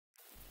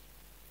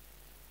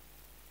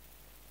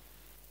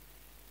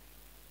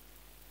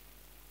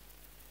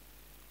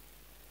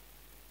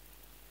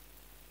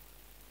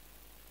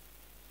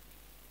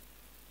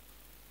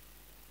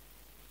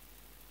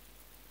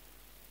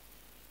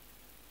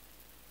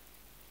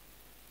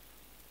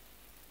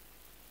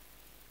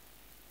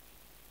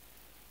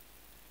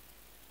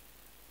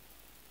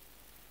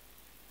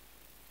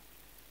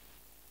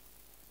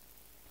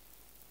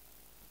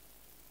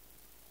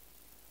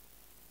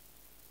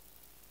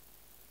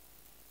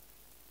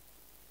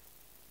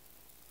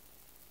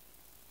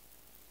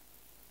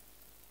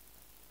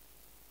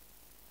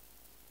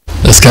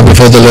Let's come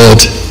before the Lord.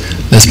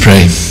 Let's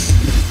pray.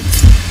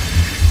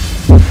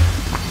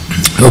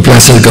 O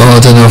blessed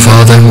God and our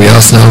Father, we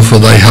ask now for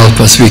thy help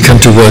as we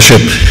come to worship,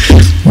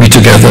 meet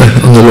together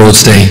on the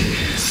Lord's Day.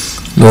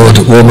 Lord,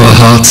 warm our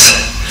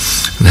hearts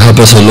and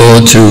help us, O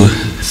Lord, to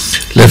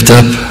lift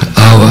up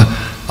our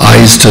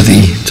eyes to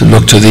thee, to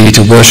look to thee,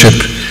 to worship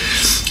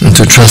and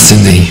to trust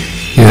in thee.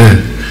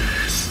 Hear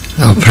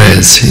our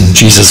prayers in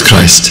Jesus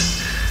Christ.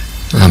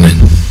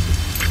 Amen.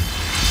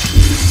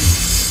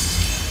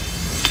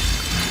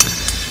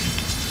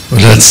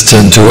 Well, let's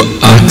turn to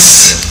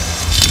Acts.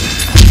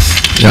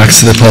 The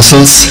Acts of the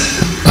Apostles,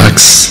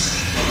 Acts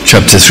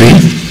chapter 3,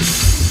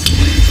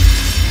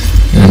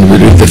 and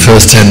we'll read the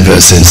first 10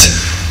 verses.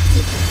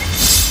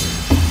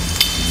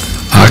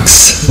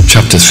 Acts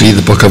chapter 3,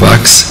 the book of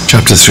Acts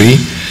chapter 3,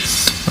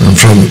 and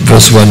from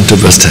verse 1 to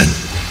verse 10.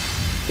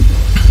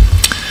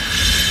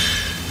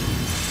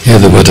 Hear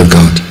the word of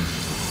God.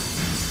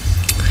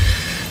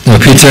 Now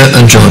Peter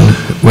and John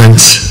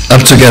went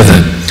up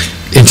together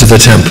into the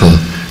temple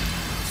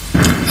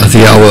at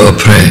the hour of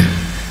prayer,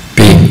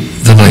 being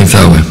the 9th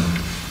hour.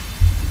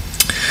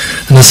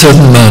 And a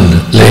certain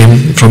man,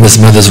 lame from his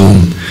mother's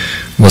womb,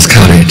 was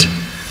carried,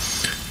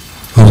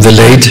 whom they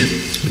laid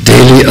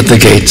daily at the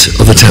gate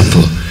of the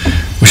temple,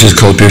 which is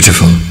called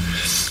Beautiful,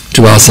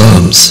 to ask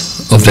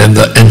alms of them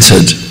that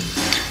entered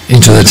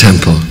into the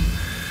temple,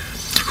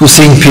 who,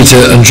 seeing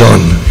Peter and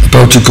John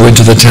about to go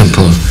into the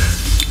temple,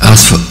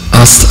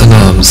 asked an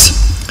alms.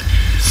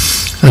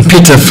 And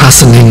Peter,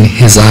 fastening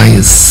his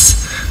eyes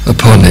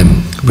upon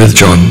him with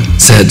John,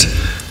 said,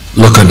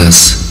 Look on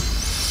us.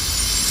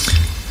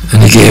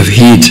 And he gave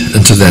heed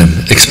unto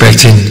them,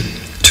 expecting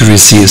to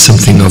receive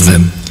something of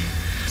them.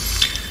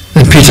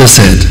 And Peter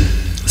said,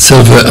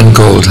 Silver and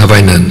gold have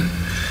I none,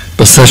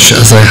 but such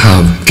as I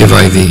have give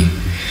I thee.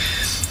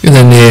 In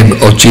the name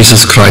of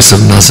Jesus Christ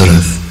of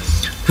Nazareth,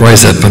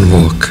 rise up and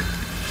walk.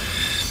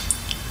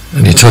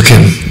 And he took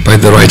him by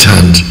the right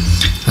hand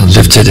and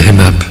lifted him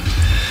up.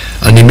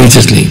 And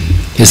immediately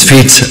his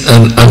feet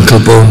and ankle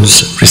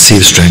bones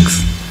received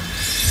strength.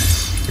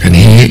 And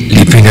he,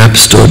 leaping up,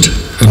 stood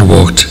and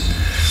walked,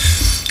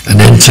 and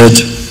entered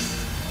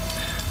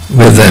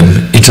with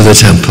them into the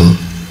temple,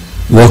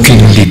 walking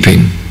and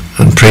leaping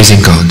and praising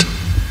God.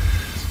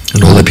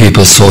 And all the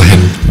people saw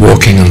him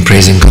walking and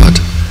praising God.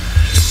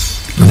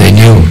 And they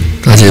knew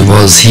that it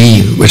was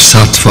he which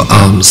sat for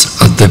alms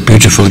at the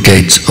beautiful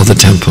gate of the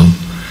temple.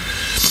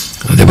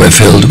 And they were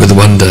filled with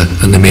wonder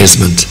and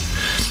amazement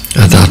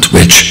at that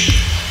which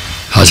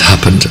had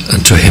happened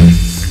unto him.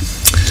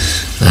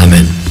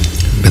 Amen.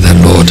 May the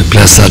Lord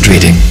bless that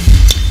reading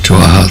to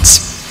our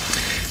hearts.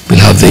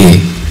 We'll have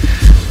the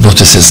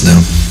notices now.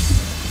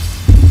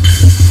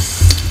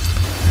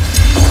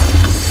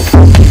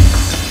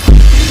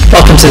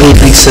 Welcome to the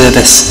evening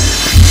service.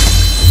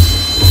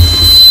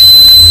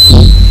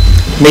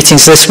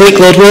 Meetings this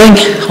week, Lord willing.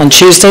 On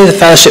Tuesday, the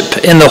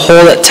fellowship in the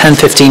hall at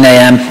 10:15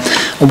 a.m.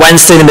 On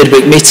Wednesday, the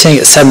midweek meeting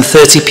at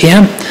 7:30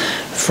 p.m.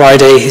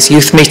 Friday, his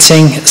youth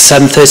meeting at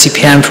 7:30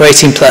 p.m. for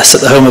 18 plus at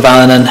the home of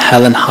Alan and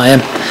Helen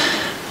Higham.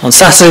 On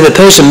Saturday, the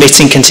Persian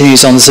meeting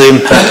continues on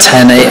Zoom at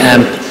 10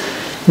 a.m.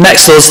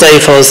 Next Lord's Day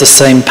follows the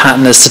same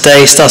pattern as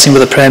today, starting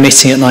with a prayer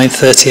meeting at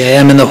 9:30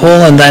 a.m. in the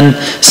hall, and then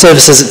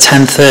services at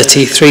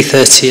 10:30,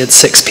 3:30 and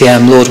 6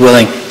 p.m, Lord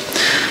willing.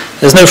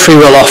 There's no free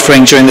will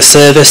offering during the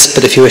service,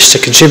 but if you wish to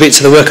contribute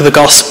to the work of the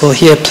gospel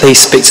here,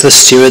 please speak to the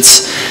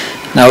stewards.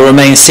 Now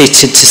remain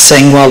seated to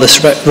sing while this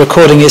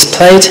recording is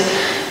played,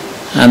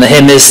 and the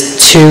hymn is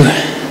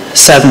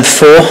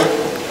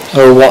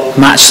 274, or What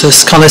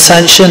Matchless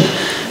Condescension,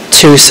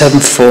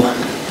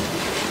 274.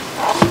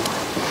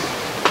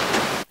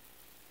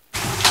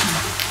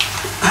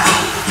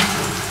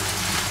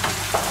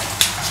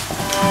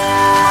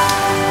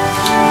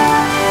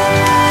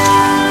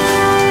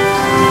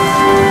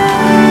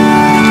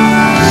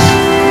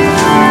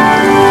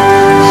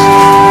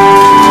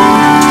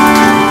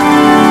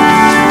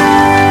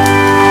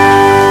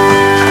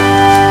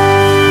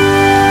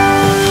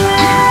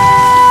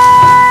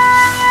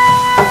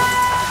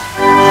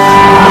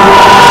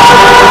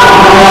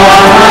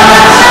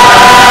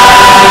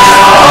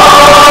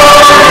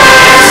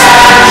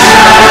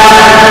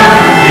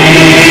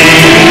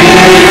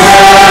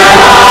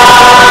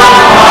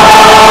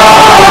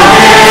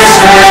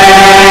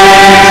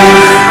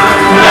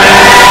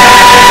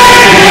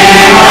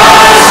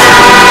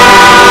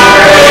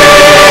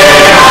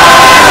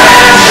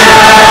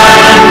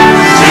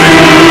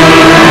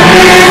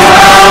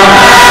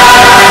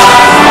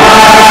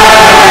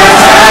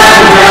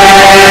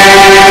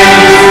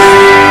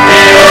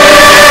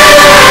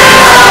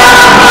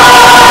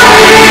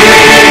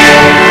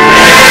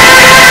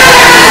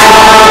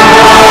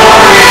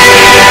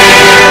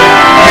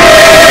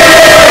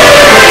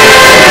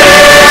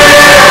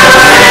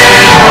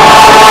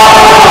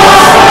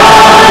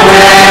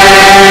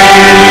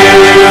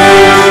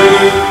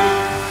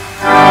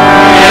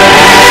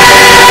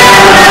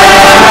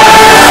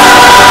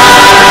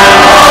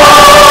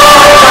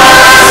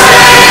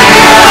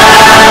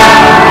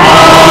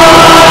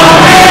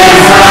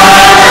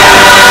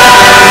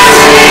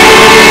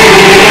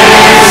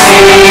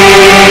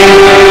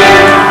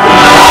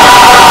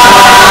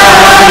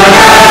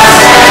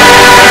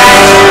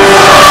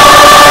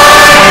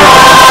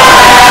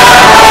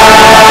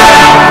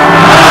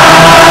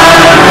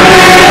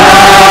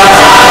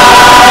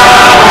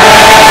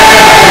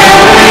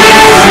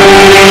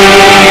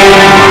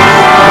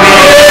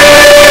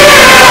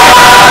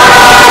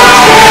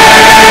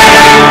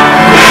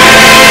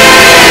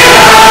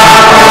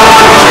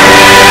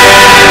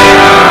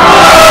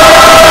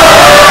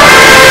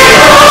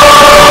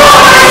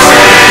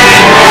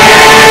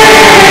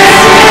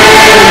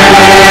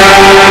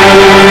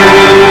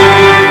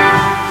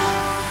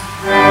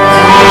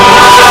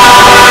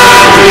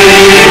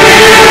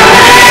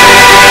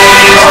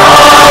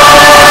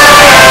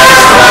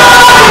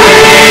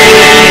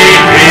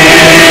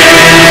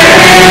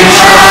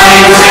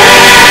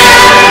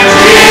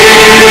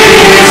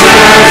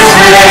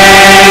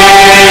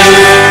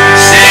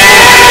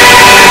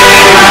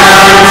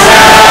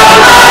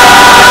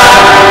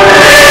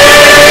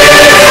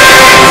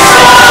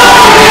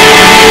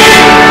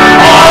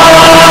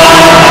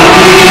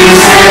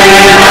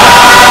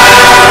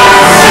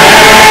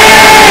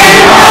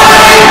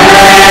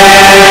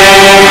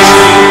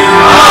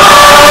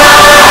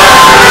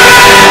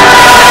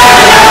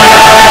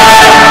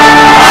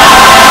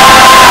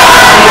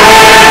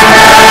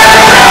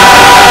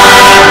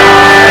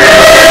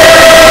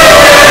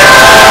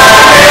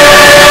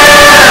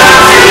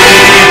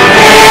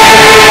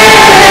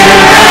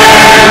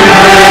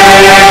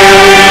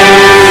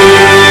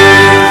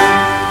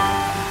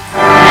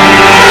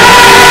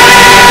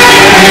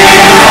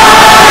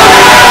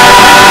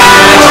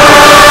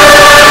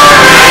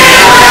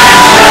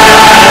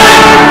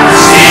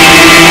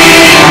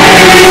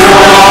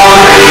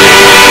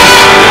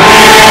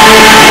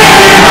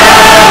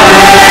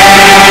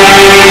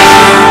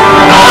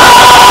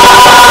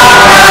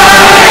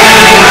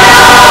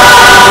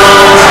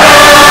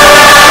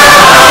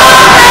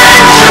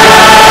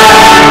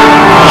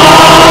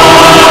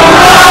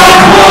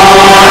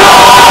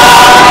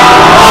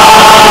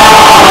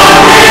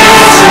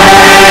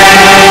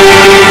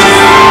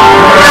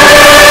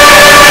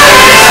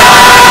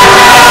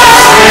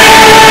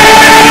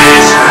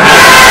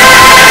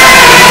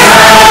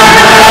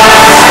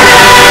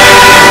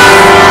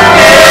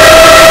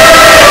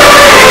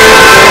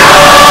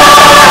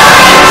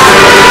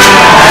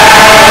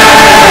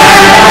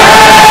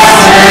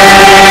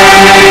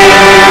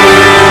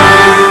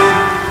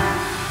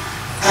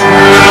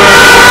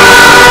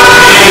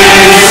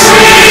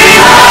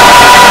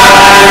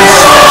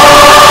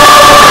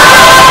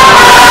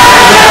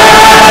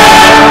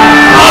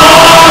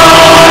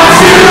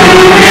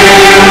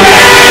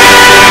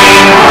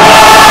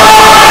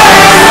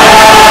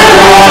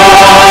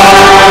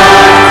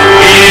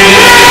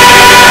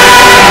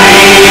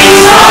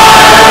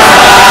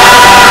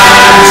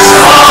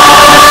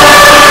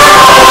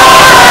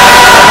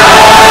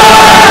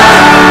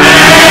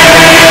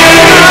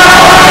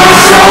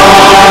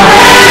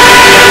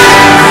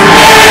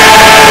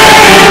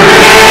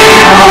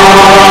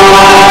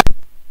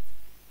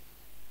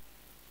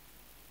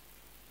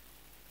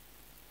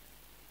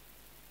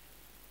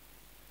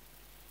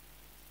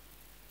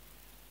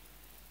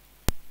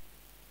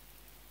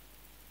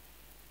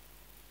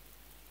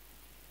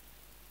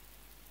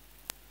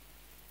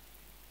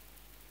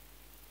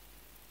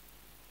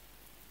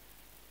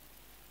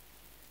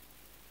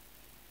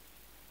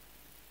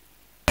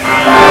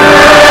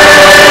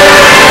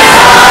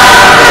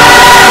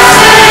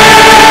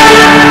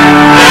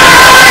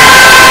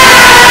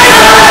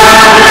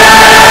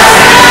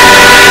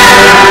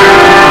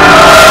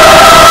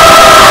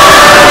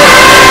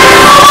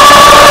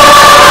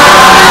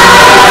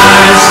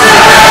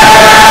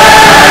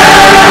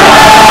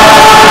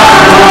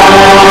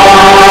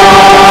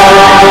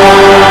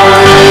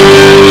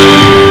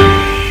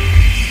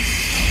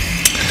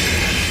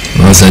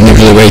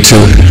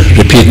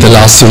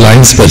 last two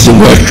lines, but it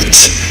worked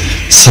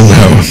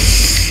somehow.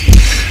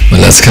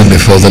 Well, let's come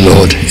before the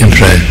Lord in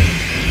prayer.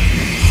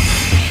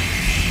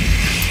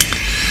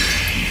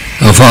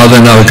 Our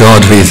Father and our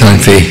God, we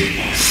thank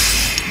Thee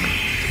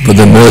for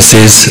the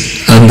mercies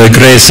and the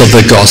grace of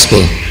the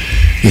gospel.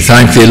 We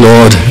thank Thee,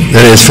 Lord,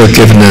 there is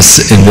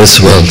forgiveness in this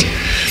world.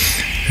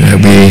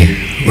 We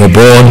were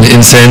born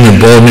in sin and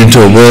born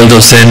into a world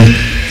of sin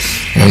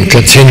and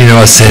continue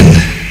our sin.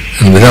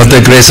 And without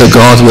the grace of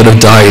God, would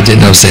have died in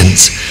our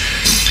sins.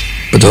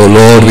 But, oh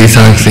Lord, we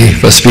thank Thee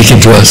for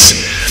speaking to us,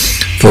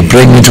 for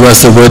bringing to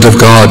us the word of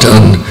God,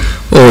 and,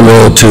 oh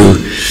Lord,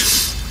 to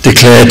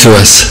declare to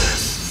us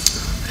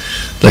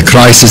that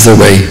Christ is the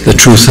way, the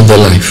truth, and the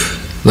life.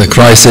 That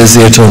Christ is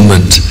the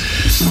atonement.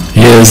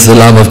 He is the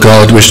Lamb of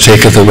God which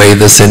taketh away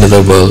the sin of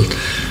the world.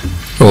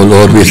 Oh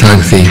Lord, we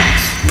thank Thee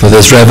for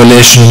this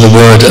revelation in the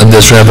word and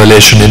this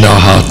revelation in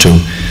our heart too.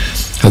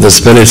 How the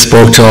Spirit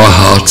spoke to our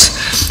hearts,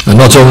 and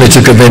not only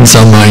to convince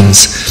our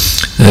minds,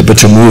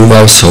 but to move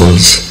our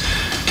souls.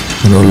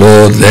 And oh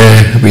Lord,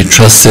 there we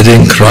trusted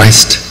in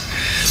Christ,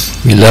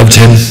 we loved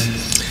Him,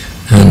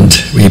 and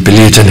we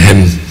believed in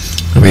Him,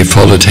 and we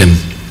followed Him.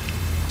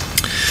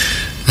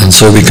 And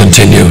so we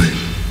continue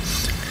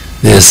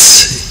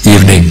this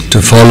evening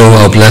to follow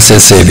our blessed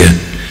Saviour.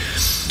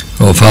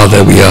 Oh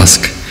Father, we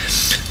ask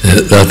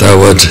that Thou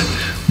would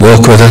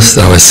walk with us,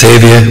 that our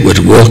Saviour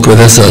would walk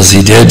with us as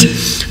He did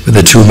with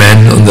the two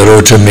men on the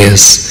road to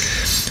Emmaus.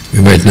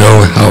 We might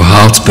know how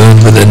hearts burn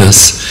within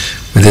us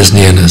with His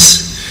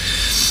nearness.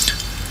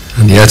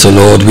 And yet, O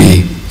Lord,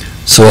 we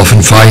so often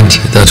find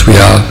that we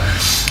are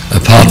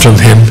apart from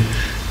Him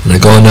and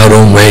are going our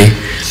own way.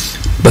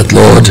 But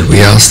Lord, we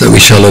ask that we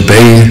shall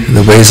obey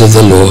the ways of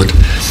the Lord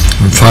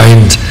and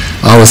find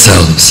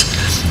ourselves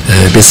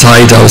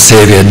beside our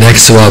Saviour,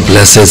 next to our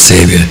blessed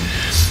Saviour.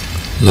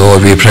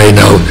 Lord, we pray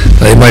now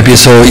that it might be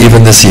so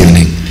even this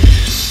evening,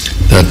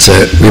 that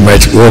we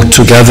might walk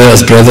together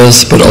as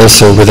brothers, but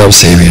also with our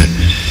Saviour.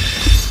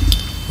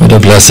 What a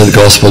blessed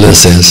gospel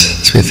this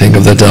is, as we think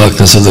of the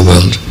darkness of the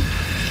world,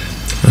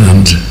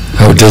 and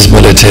how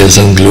dismal it is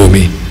and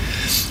gloomy,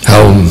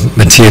 how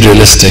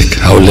materialistic,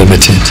 how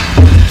limited.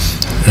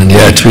 And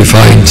yet we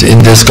find in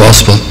this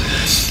gospel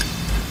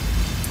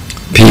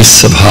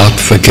peace of heart,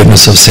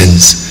 forgiveness of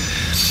sins.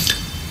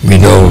 We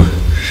know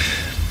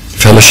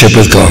fellowship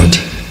with God,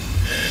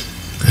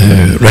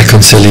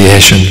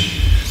 reconciliation,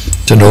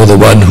 to know the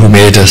one who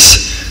made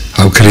us,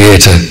 our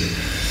Creator.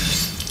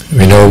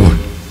 We know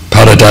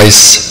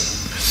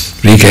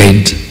paradise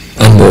regained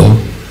and more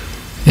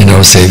in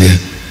our Saviour.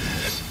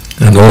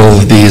 And all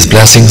these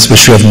blessings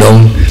which we have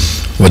known,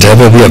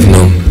 whatever we have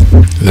known,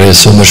 there is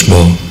so much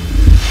more.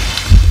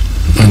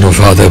 And, oh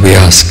Father, we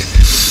ask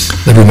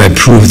that we might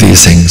prove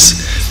these things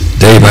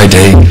day by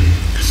day,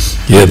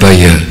 year by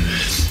year.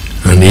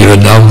 And even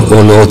now,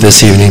 oh Lord,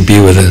 this evening be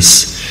with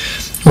us.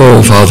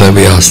 Oh Father,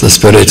 we ask the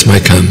Spirit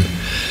might come,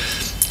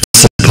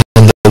 rest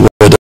upon the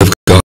word of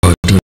God,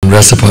 and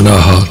rest upon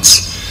our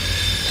hearts.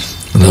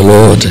 And the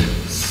Lord,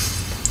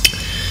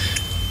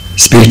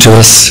 speak to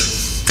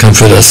us,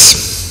 comfort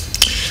us,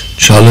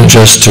 challenge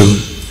us too,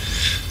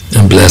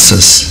 and bless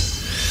us.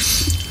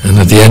 And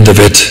at the end of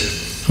it,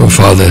 oh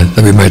Father,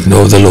 that we might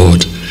know the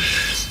Lord,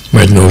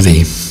 might know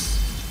Thee.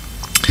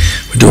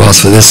 We do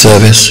ask for this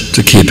service,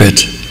 to keep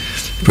it.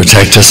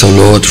 Protect us, O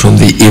Lord, from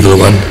the evil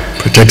one.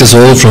 Protect us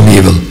all from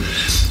evil,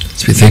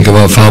 as we think of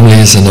our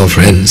families and our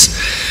friends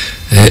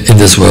in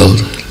this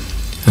world.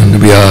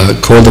 And we are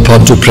called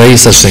upon to pray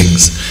such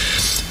things,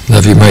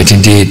 that we might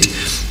indeed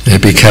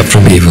be kept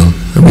from evil.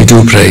 And we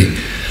do pray,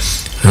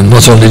 and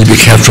not only to be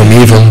kept from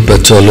evil,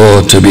 but, O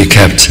Lord, to be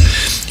kept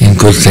in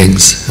good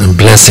things and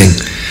blessing.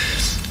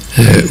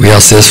 We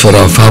ask this for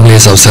our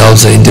families,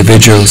 ourselves, and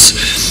individuals.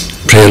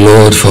 Pray,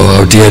 Lord, for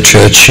our dear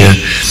church here.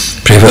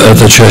 Pray for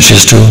other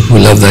churches too who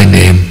love Thy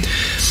name.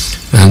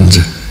 And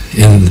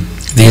in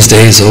these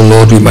days, O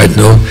Lord, we might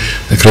know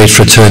a great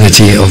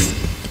fraternity of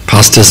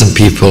pastors and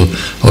people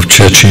of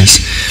churches.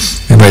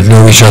 We might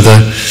know each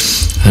other,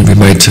 and we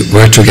might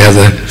work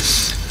together,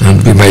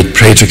 and we might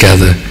pray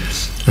together.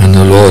 And,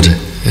 O Lord,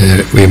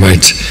 we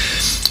might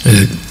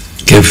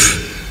give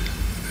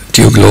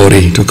due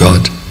glory to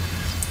God.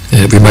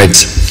 We might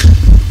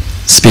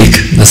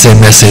speak the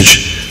same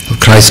message of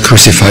Christ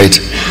crucified,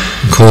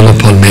 and call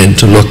upon men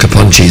to look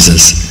upon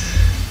Jesus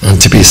and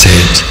to be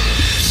saved.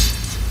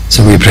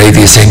 So we pray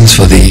these things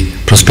for the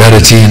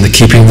prosperity and the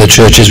keeping of the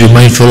churches. Be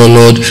mindful, O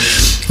Lord,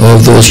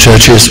 of those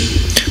churches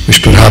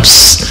which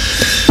perhaps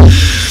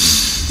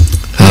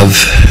have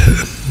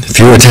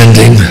few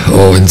attending,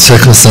 or in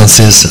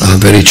circumstances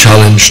are very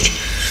challenged.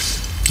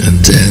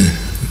 And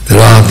there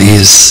are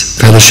these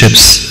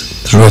fellowships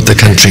throughout the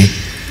country.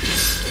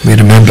 We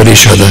remember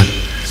each other,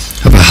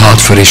 have a heart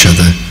for each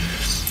other,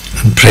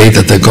 and pray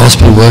that the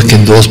gospel work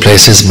in those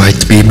places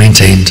might be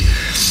maintained.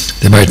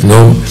 They might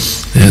know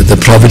the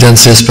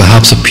providences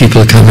perhaps of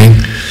people coming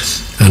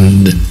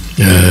and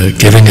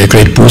giving a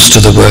great boost to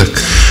the work,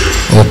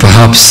 or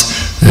perhaps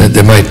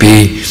there might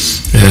be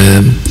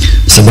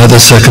some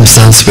other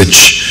circumstance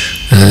which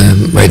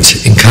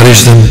might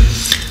encourage them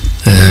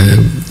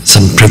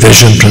some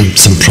provision,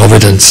 some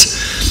providence,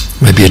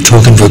 might be a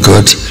token for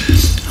good,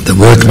 the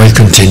work might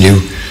continue,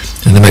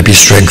 and they might be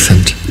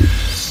strengthened,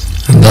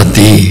 and that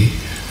the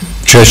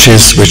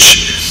churches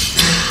which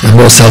are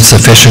more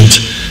self-sufficient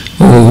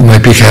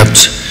might be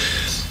kept.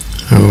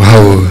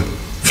 How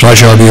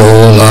fragile we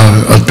all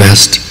are at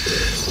best.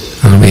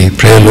 And we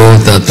pray,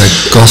 Lord, that the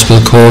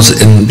gospel cause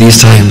in these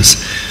times,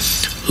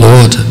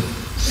 Lord,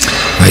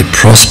 might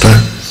prosper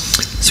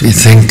as we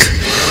think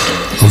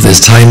of this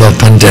time of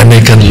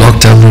pandemic and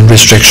lockdown and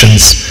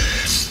restrictions,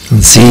 and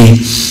see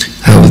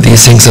how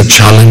these things have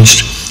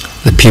challenged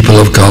the people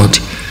of God.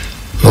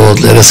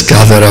 Lord, let us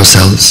gather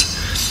ourselves.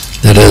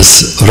 Let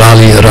us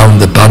rally around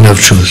the banner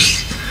of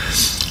truth.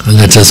 And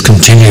let us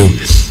continue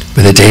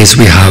with the days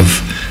we have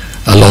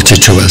allotted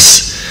to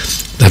us,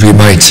 that we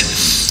might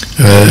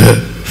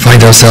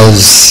find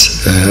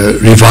ourselves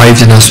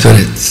revived in our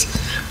spirits.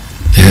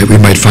 We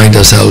might find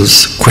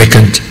ourselves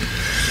quickened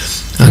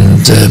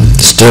and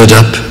stirred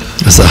up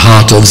as the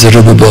heart of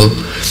Zerubbabel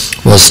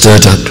was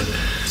stirred up.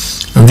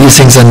 And these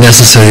things are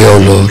necessary, O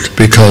Lord,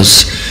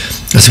 because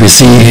as we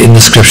see in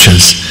the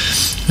scriptures,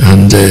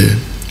 and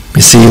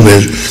we see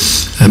with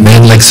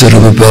men like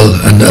Zerubbabel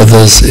and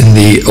others in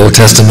the Old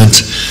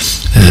Testament,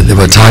 there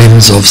were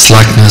times of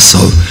slackness,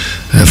 of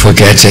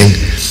forgetting,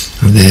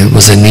 and there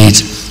was a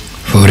need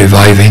for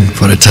reviving,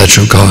 for a touch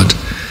of God.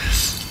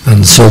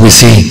 And so we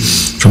see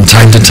from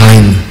time to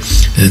time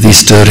these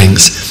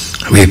stirrings.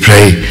 We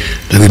pray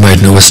that we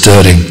might know a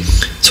stirring.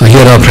 So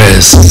hear our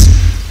prayers.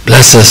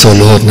 Bless us, O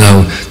Lord,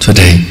 now,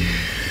 today.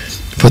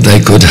 Put thy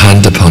good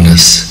hand upon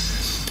us,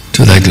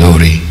 to thy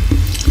glory.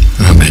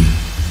 Amen.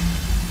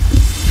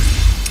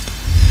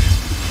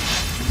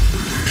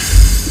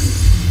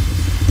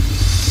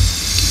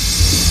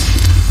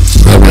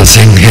 Well, we'll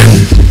sing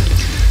hymn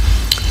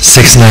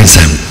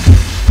 697.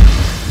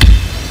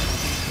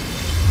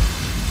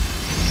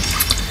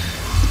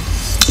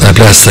 I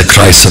bless the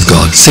Christ of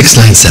God.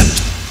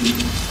 697.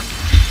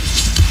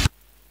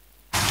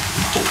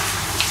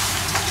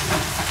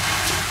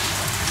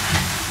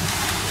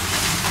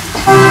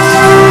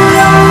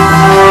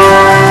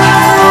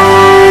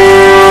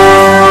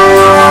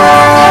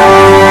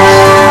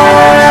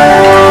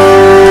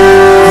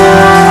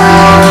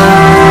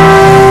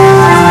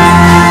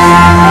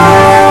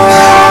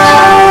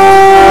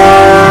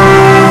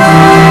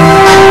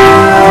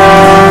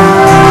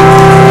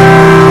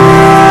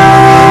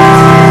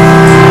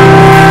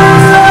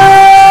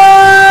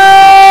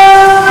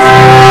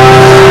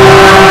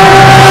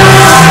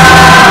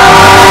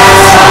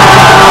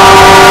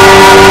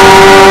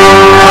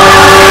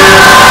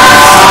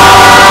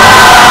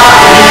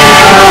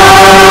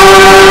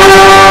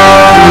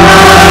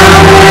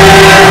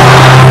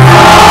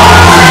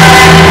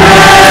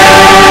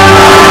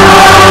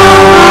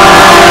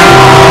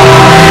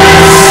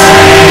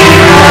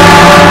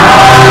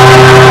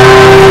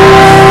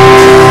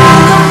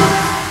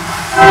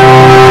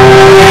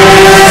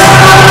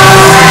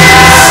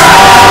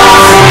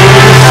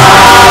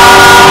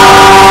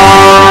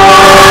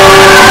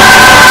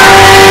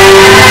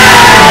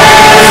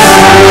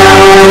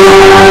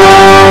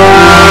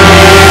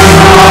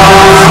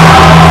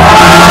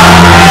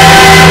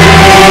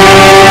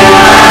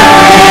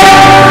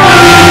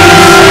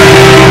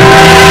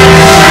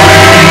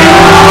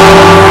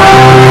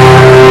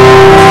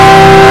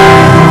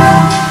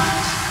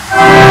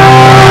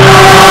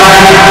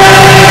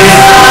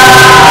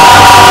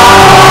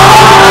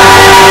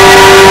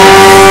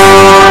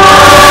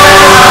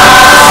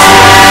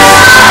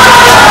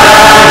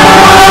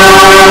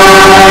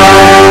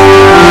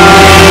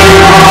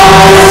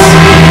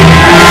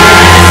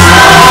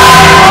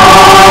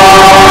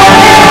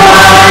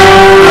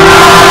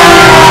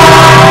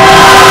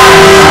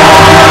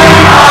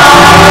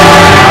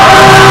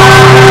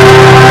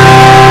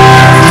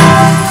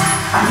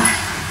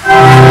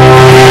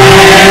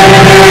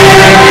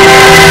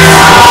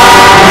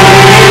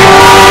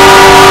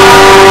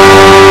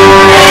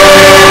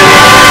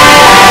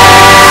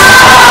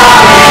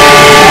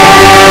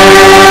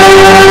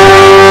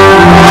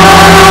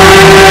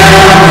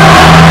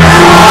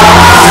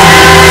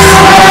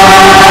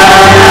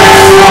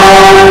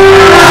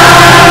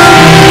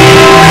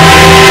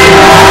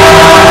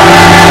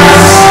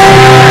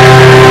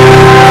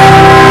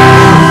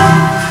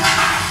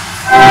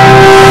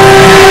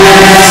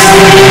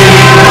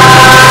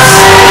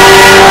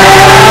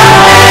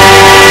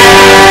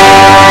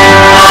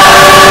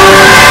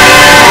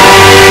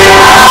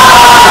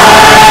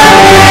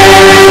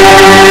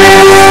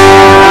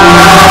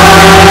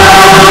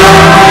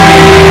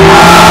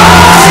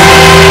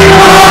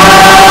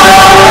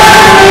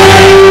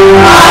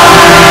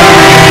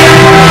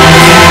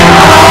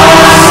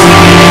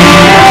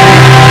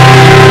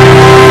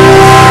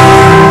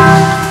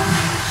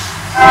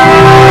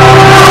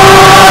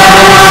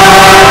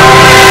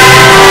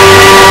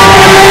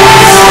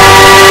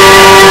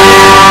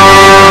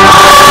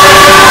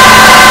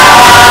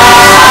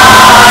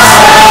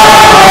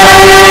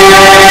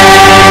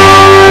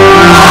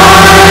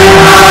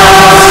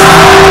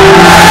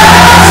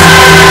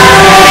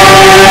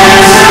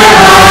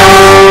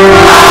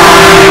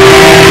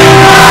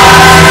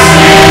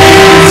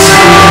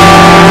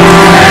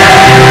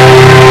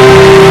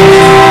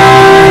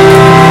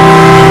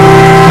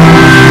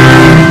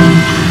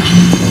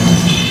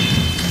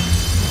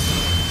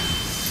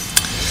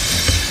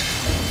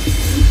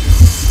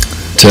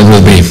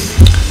 me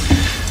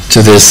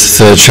to this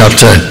third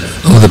chapter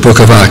of the book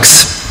of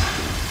Acts,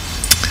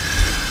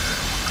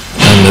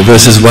 and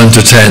verses 1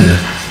 to 10.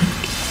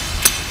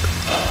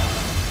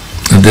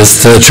 And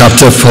this third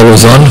chapter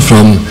follows on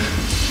from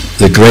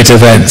the great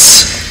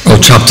events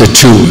of chapter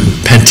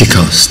 2,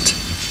 Pentecost,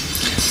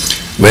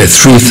 where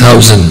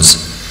 3,000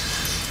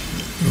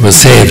 were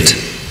saved,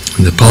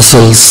 and the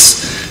apostles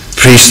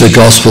preached the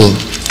gospel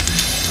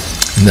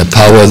in the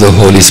power of the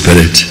Holy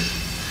Spirit.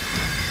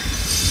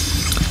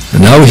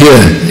 And now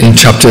here in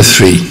chapter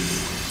 3,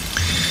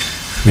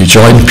 we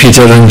join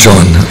Peter and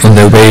John on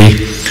their way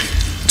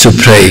to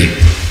pray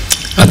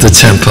at the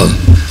temple.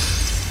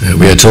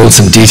 We are told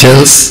some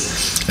details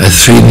at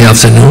 3 in the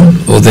afternoon,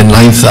 or the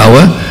 9th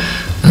hour,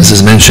 as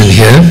is mentioned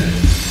here.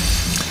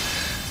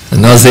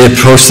 And as they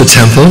approach the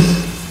temple,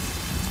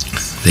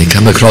 they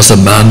come across a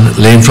man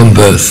lame from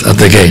birth at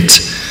the gate.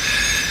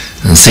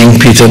 And seeing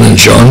Peter and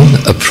John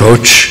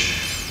approach,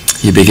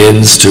 he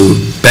begins to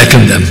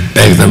beckon them,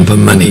 beg them for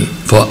money,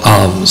 for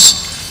alms.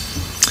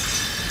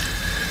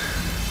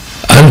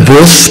 And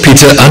both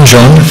Peter and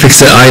John fix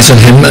their eyes on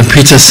him, and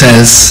Peter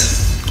says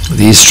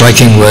these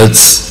striking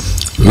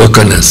words, "Look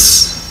on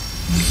us."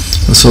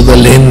 And so the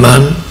lame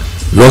man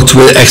looked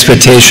with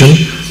expectation,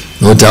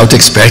 no doubt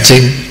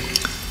expecting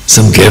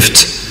some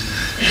gift.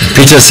 And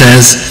Peter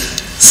says,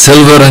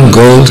 "Silver and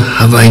gold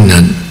have I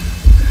none,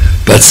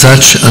 but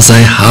such as I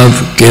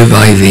have give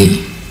I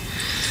thee.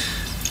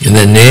 In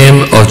the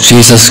name of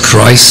Jesus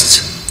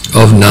Christ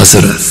of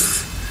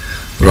Nazareth,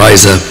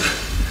 rise up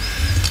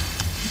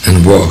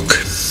and walk."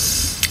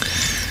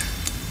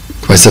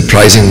 Quite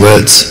surprising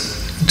words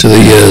to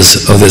the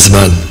ears of this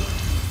man.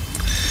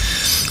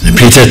 And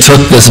Peter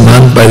took this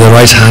man by the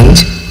right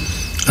hand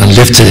and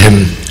lifted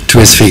him to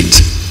his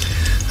feet.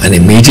 And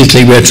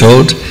immediately, we are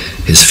told,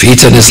 his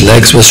feet and his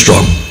legs were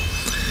strong.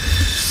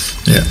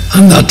 Yeah,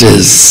 and that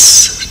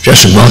is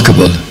just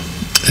remarkable.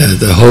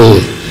 The whole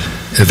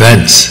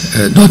event,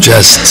 not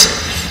just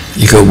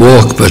he could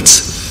walk,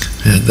 but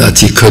that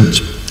he could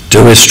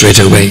do it straight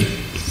away.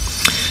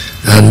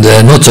 And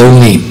not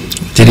only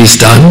did he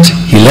stand,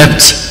 he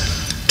leapt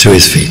to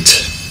his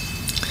feet.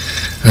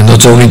 And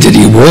not only did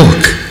he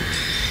walk,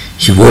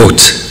 he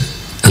walked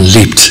and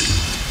leaped,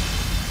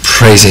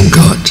 praising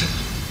God.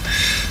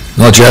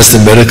 Not just the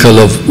miracle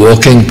of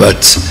walking,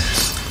 but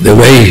the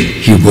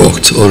way he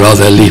walked, or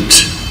rather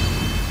leaped.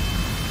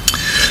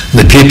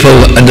 The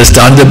people,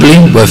 understandably,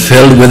 were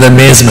filled with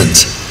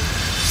amazement.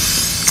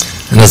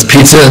 And as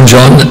Peter and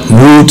John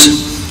moved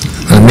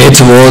and made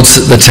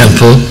towards the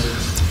temple,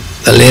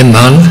 the lame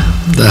man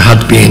that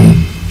had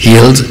been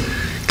healed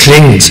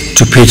clinged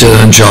to Peter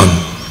and John,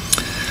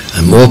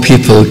 and more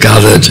people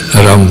gathered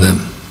around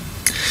them.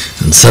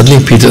 And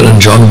suddenly Peter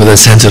and John were the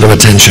center of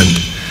attention,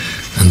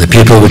 and the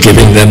people were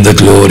giving them the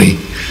glory.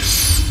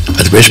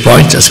 At which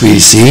point, as we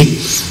see,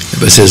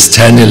 verses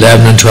 10,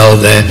 11 and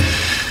 12 there,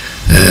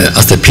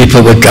 as the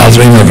people were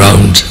gathering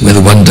around with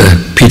wonder,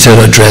 Peter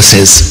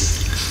addresses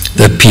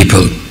the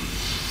people.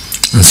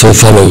 And so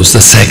follows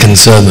the second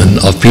sermon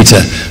of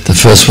Peter, the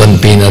first one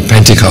being at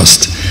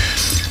Pentecost.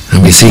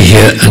 And we see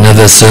here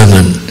another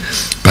sermon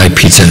by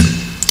Peter.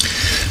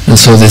 And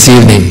so this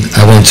evening,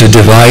 I want to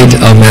divide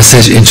our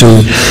message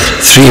into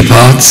 3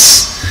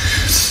 parts.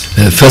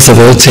 First of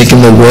all,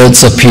 taking the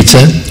words of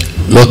Peter,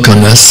 "Look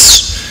on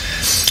us,"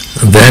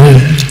 and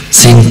then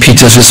seeing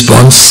Peter's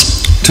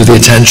response to the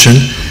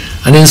attention,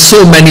 and in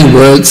so many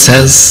words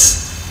says,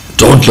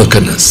 "Don't look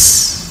on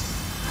us."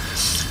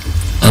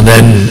 And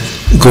then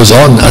goes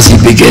on as he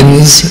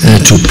begins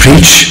to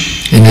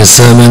preach in his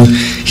sermon.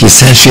 He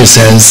essentially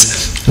says,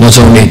 not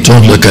only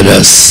don't look at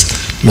us,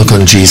 look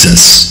on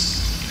Jesus.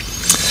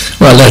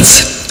 Well,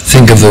 let's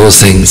think of those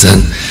things.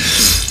 And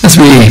as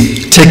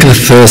we take the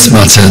first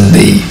matter and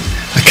the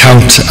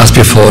account as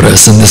before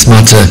us, and this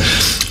matter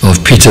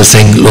of Peter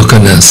saying, "Look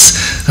on us,"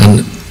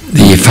 and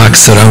the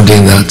facts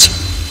surrounding that.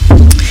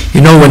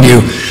 You know, when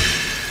you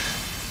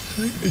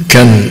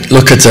can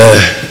look at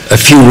a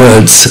few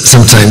words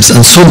sometimes,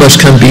 and so much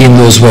can be in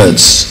those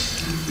words.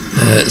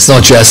 It's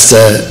not just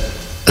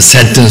a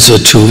sentence or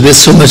two. There's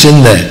so much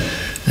in there,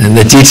 and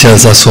the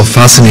details are so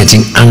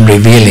fascinating and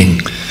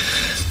revealing.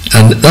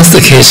 And that's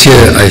the case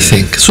here, I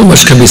think. So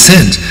much can be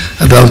said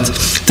about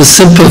the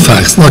simple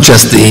facts, not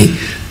just the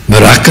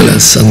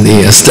miraculous and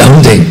the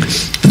astounding,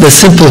 but the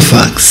simple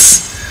facts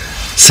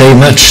say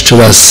much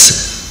to us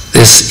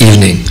this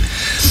evening.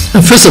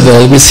 And first of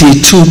all, we see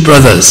 2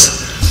 brothers,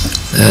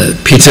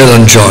 Peter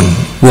and John,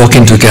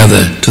 walking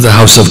together to the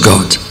house of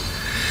God.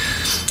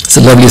 It's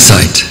a lovely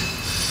sight.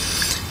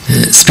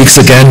 It speaks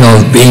again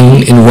of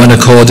being in one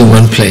accord in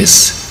one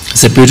place.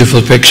 It's a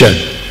beautiful picture.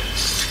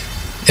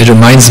 It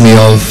reminds me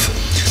of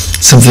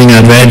something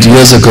I read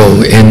years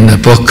ago in a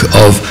book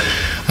of,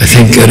 I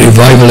think, a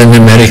revival in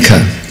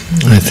America.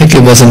 I think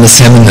it was in the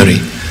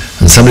seminary,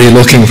 and somebody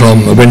looking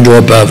from a window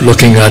above,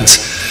 looking at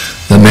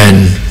the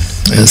men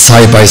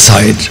side by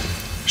side,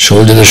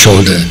 shoulder to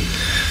shoulder,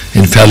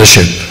 in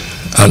fellowship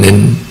and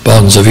in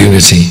bonds of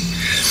unity.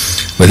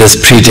 Well, this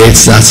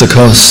predates that, of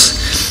course.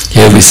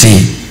 Here we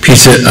see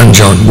Peter and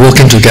John,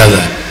 walking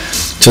together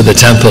to the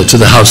temple, to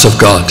the house of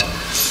God.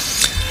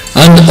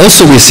 And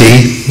also we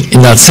see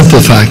in that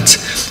simple fact,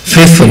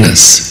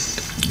 faithfulness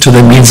to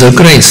the means of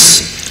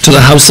grace, to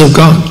the house of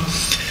God.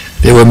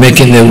 They were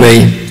making their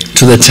way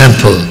to the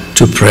temple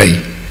to pray.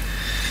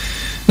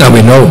 Now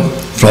we know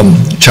from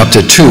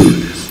chapter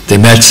 2, they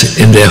met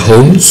in their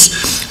homes.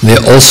 They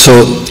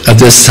also,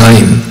 at this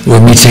time, were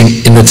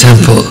meeting in the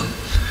temple.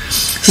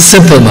 It's a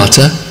simple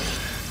matter,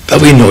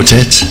 but we note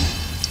it,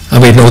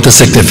 and we note the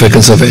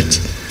significance of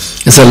it.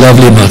 It's a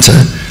lovely matter.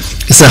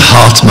 It's a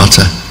heart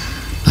matter.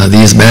 And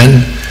these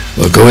men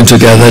were going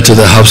together to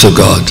the house of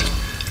God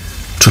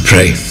to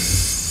pray.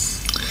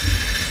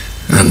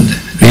 And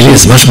really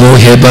it's much more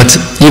here, but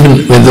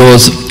even with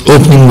those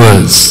opening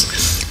words,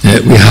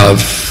 we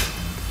have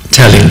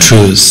telling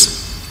truths.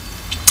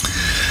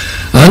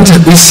 And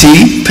we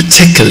see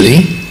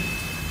particularly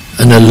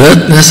an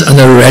alertness and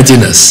a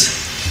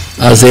readiness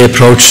as they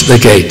approached the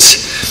gate,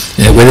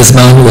 where this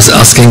man was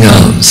asking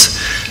alms.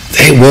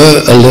 They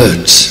were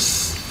alert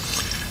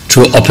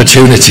to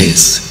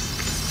opportunities.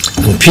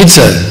 And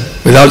Peter,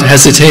 without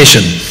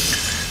hesitation,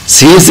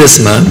 sees this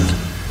man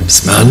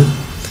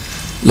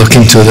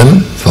looking to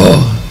them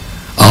for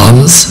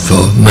alms,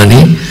 for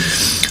money,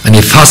 and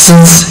he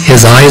fastens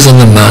his eyes on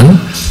the man,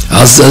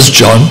 as does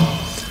John,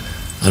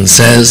 and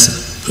says,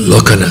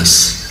 "Look on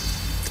us."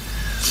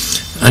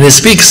 And he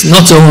speaks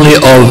not only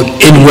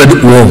of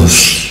inward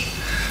warmth,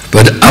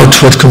 but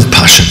outward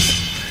compassion,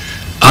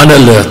 and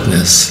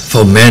alertness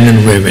for men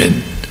and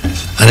women,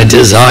 and a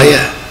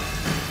desire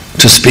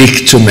to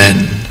speak to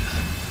men,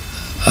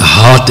 a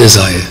heart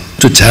desire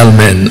to tell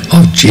men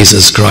of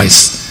Jesus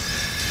Christ.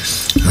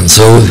 And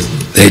so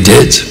they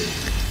did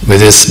with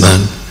this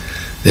man.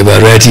 They were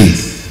ready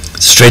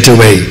straight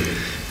away.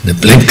 In the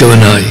blink of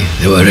an eye,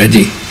 they were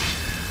ready.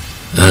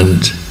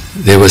 And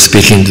they were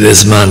speaking to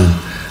this man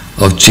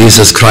of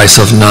Jesus Christ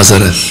of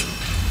Nazareth.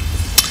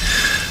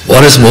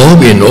 What is more,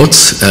 we note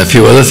a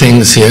few other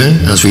things here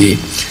as we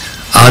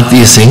add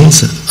these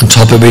things on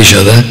top of each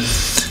other,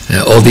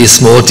 all these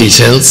small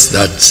details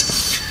that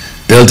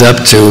build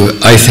up to,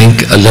 I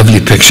think, a lovely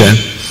picture.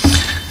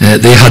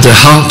 They had a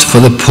heart for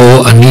the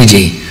poor and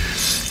needy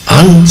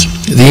and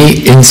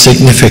the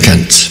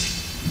insignificant.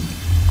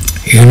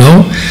 You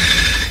know,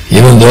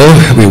 even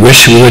though we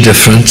wish we were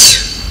different,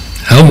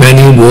 how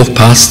many walk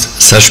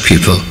past such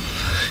people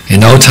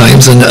in our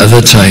times and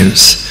other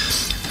times,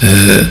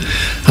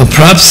 and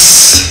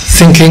perhaps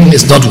thinking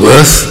it's not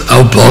worth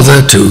our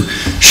bother to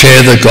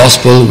share the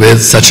gospel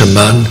with such a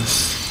man.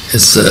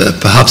 It's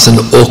perhaps an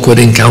awkward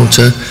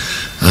encounter,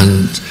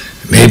 and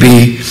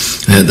maybe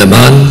the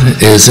man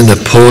is in a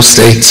poor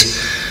state,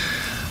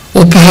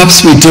 or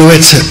perhaps we do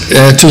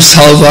it to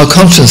salve our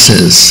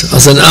consciences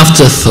as an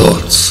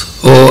afterthought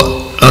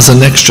or as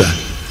an extra.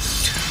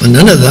 But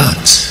none of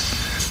that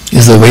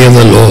is the way of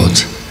the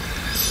Lord.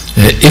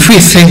 If we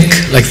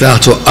think like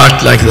that or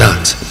act like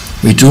that,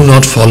 we do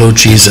not follow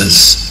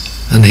Jesus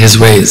and his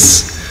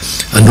ways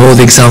and know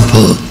the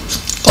example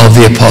of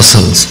the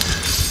apostles.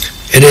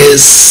 It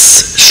is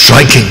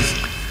striking.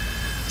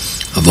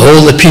 Of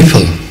all the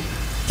people,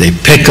 they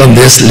pick on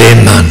this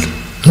lame man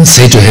and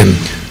say to him,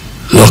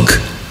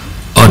 "Look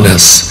on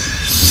us."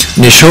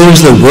 And he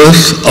shows the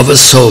worth of a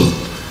soul.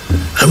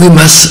 And we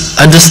must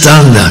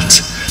understand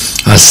that.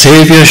 Our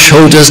Saviour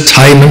showed us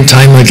time and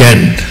time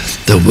again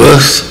the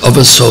worth of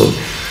a soul,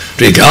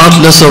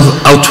 regardless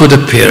of outward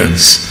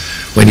appearance.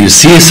 When you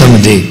see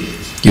somebody,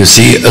 you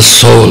see a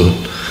soul,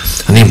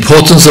 and the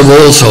importance of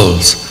all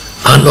souls,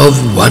 and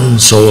of one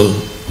soul,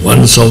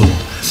 one soul.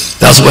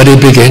 That's where it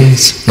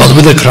begins, not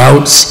with the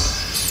crowds.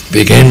 It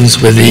begins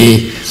with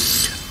the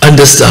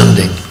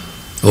understanding.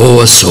 Oh,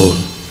 a soul,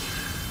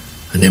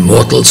 an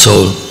immortal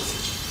soul.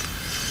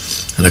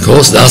 And of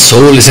course, that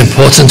soul is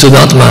important to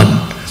that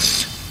man.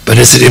 But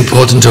is it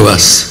important to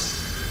us?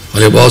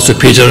 Well, it was to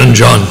Peter and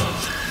John.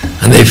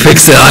 And they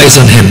fixed their eyes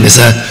on him.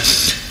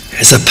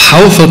 It's a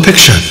powerful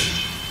picture.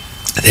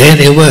 There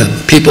they were,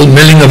 people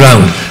milling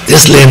around,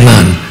 this lame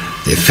man.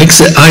 They fix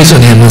their eyes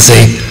on him and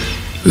say,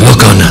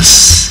 "Look on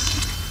us."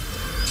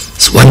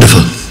 It's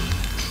wonderful.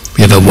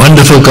 We have a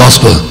wonderful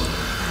gospel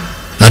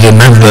that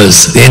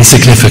remembers the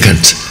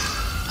insignificant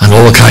and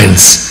all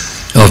kinds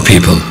of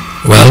people.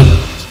 Well,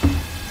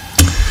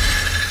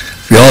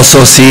 we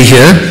also see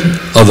here,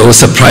 although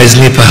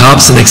surprisingly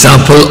perhaps, an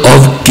example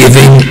of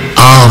giving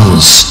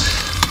alms,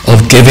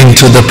 of giving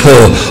to the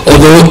poor,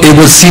 although it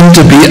would seem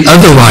to be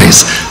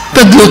otherwise.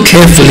 But look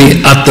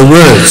carefully at the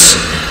words.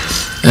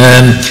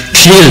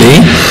 Clearly,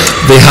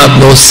 they had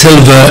no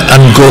silver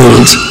and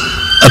gold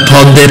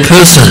upon their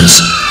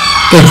persons.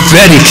 But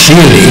very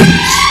clearly,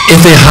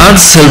 if they had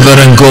silver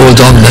and gold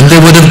on them, they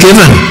would have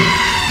given.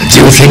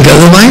 Do you think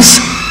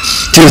otherwise?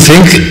 Do you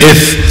think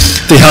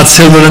if they had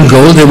silver and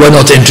gold, they were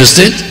not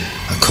interested?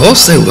 Of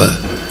course they were.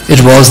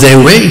 It was their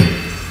way.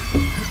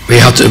 We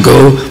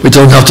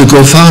don't have to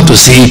go far to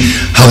see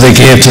how they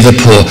gave to the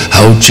poor,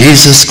 how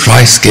Jesus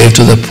Christ gave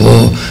to the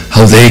poor,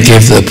 how they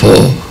gave to the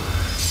poor.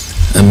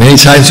 And many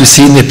times you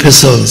see in the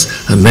epistles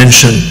a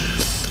mention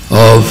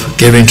of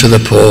giving to the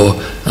poor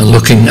and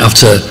looking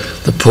after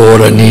the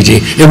poor and needy.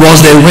 It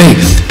was their way,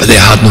 but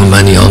they had no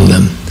money on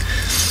them.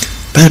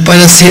 But by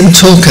the same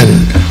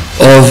token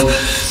of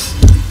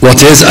what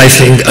is, I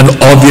think, an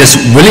obvious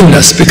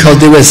willingness,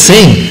 because they were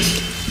saying,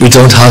 we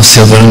don't have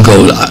silver and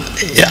gold.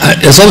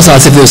 It's almost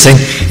as if they were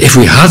saying, if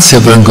we had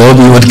silver and gold,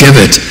 we would give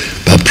it.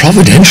 But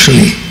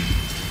providentially,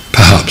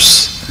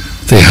 perhaps,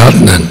 they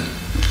had none.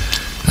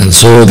 And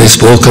so they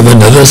spoke of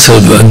another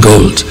silver and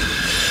gold.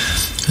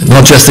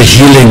 Not just the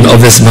healing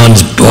of this man's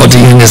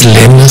body and his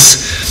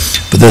lameness,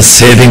 but the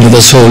saving of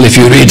the soul.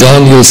 If you read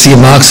on, you'll see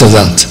marks of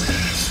that.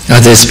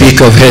 As they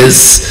speak of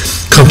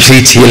his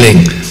complete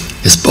healing,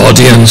 his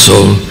body and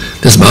soul.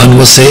 This man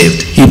was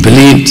saved. He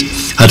believed,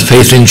 had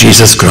faith in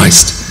Jesus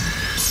Christ.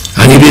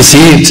 And he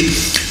received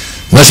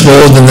much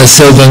more than the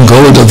silver and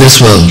gold of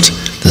this world,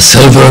 the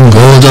silver and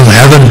gold of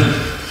heaven,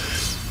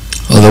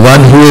 or the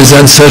one who is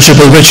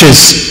unsearchable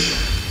riches,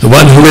 the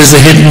one who is the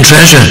hidden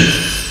treasure,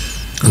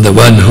 and the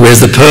one who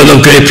is the pearl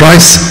of great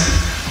price.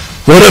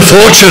 What a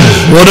fortune,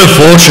 what a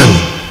fortune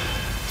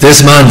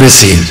this man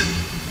received.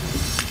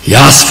 He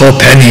asked for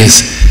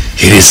pennies,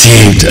 he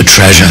received a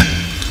treasure.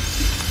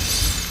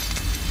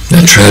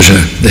 The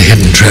treasure, the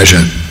hidden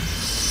treasure.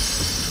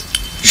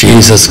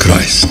 Jesus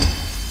Christ.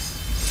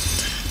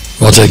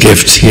 What a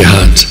gift he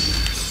had,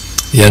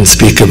 the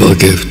unspeakable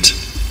gift.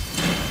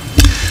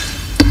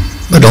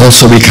 But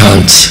also we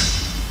can't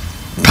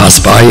pass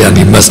by, and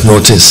we must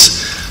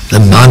notice the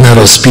manner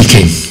of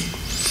speaking,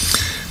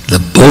 the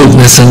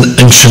boldness and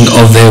unction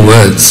of their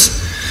words.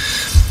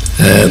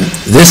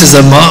 This is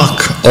a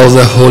mark of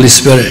the Holy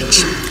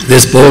Spirit,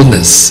 this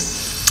boldness.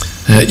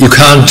 You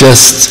can't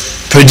just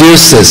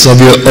produce this of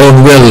your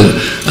own will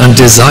and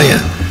desire.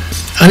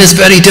 And it's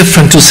very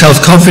different to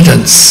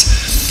self-confidence.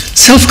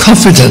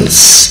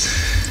 Self-confidence,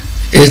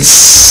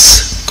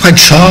 it's quite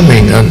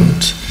charming and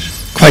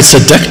quite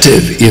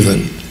seductive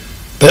even,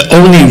 but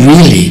only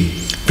really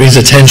brings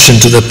attention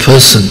to the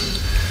person.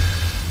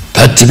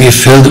 But to be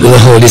filled with the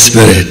Holy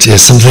Spirit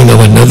is something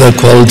of another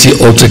quality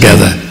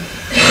altogether.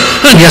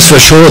 And yes, for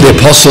sure, the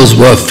apostles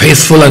were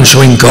faithful and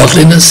showing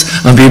godliness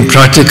and being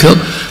practical,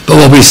 but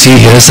what we see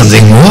here is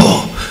something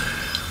more.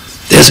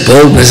 This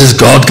boldness is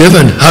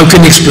God-given. How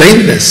can you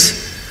explain this?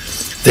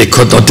 They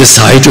could not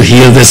decide to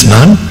heal this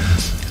man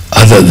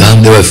other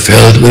than they were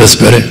filled with the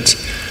Spirit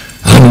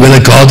and with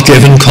a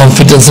God-given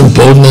confidence and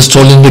boldness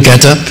told him to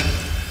get up.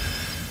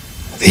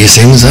 These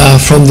things are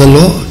from the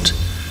Lord.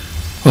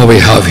 What we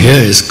have here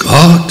is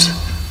God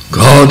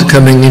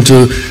coming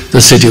into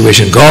the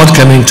situation, God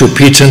coming to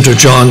Peter and to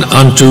John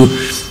and to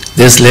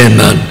this lame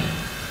man.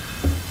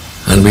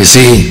 And we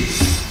see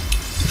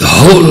the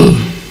whole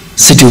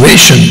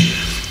situation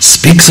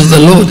speaks of the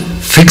Lord.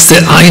 Fix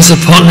their eyes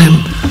upon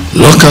him,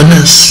 look on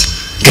us,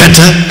 get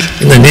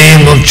up in the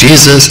name of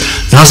Jesus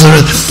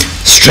Nazareth,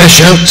 stretch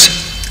out,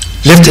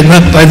 lift him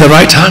up by the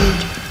right hand.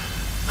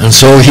 And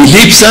so he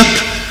leaps up.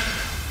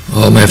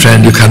 Oh, my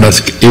friend, you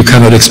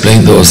cannot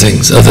explain those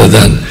things other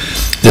than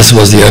this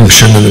was the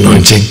unction and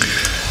anointing.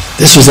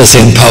 This was the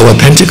same power of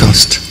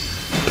Pentecost.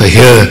 But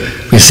here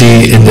we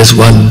see in this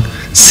one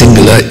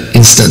singular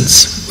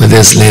instance with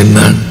this lame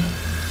man,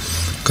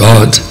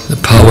 God, the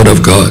power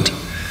of God,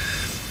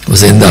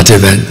 was in that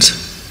event.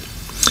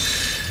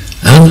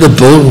 And the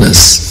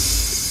boldness,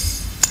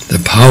 the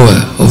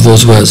power of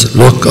those words,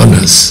 look on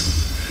us.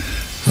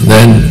 And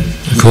then,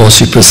 of course,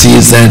 he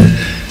proceeds then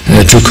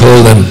to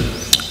call them,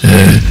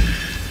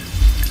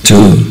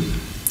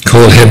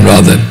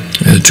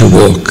 to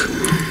walk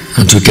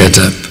and to get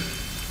up.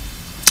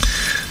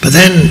 But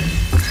then,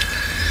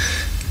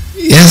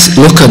 yes,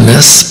 look on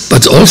us,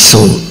 but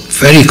also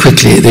very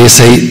quickly they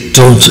say,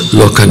 don't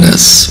look on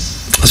us.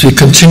 As we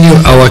continue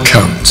our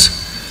account,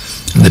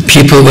 and the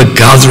people were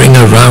gathering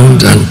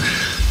around, and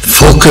the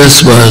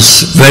focus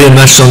was very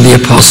much on the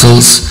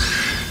apostles,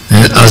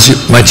 as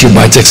you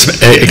might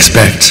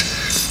expect.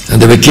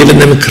 And they were giving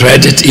them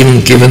credit,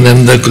 even giving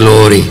them the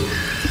glory.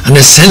 And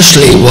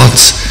essentially what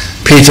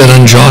Peter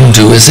and John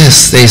do is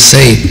this. They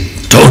say,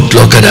 don't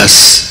look at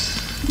us.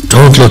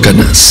 Don't look at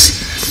us.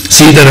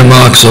 See the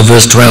remarks of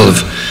verse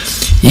 12.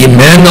 Ye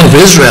men of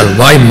Israel,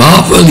 why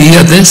marvel ye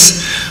at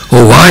this?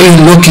 Or why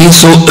look ye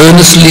so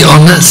earnestly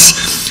on us,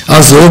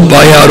 as though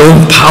by our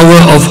own power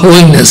of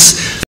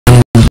holiness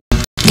and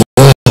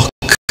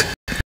walk?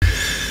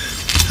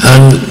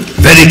 And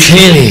very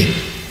clearly,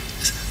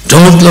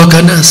 don't look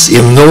on us,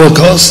 even though, of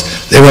course,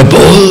 they were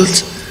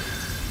bold.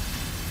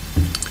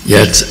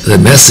 Yet the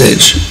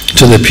message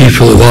to the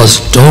people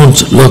was,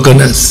 don't look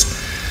on us.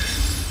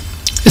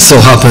 It so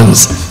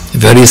happens, a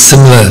very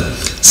similar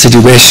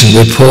situation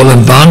with Paul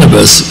and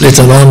Barnabas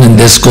later on in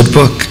this good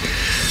book.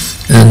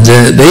 And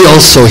they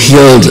also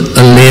healed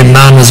a lame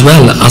man as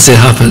well, as it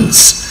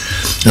happens.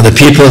 And the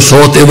people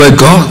thought they were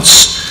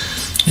gods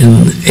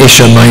in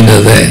Asia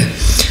Minor there.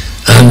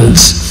 And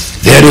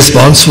their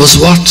response was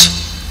what?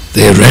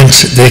 They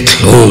rent their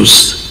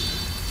clothes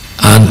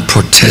and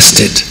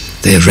protested.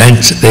 They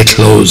rent their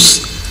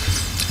clothes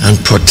and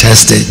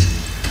protested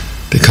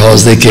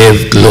because they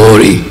gave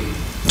glory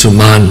to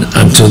man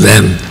and to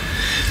them.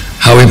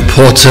 how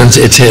important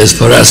it is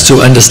for us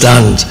to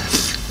understand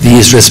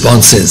these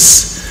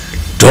responses.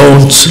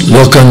 Don't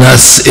look on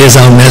us is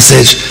our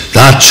message.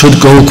 That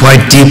should go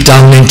quite deep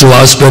down into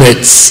our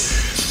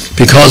spirits,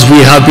 because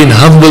we have been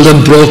humbled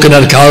and broken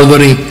at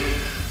Calvary.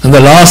 And the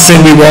last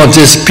thing we want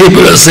is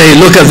people to say,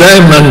 look at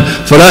them, and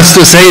for us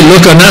to say,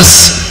 look on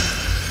us.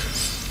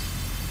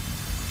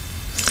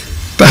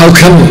 But how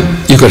come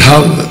you could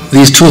have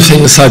these two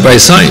things side by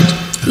side?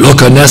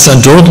 Look on us and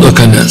don't look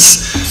on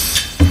us.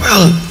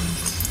 Well,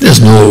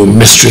 there's no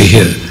mystery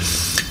here.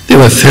 They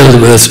were filled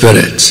with the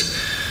Spirit.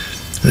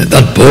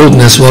 That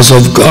boldness was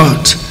of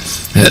God.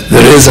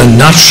 There is a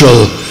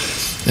natural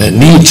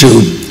need to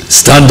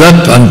stand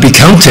up and be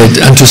counted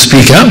and to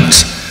speak out.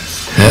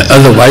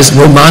 Otherwise,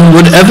 no man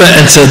would ever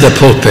enter the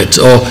pulpit,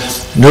 or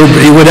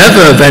nobody would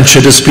ever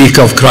venture to speak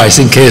of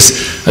Christ in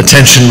case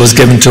attention was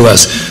given to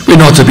us. We're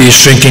not to be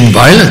shrinking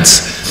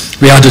violets.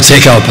 We are to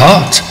take our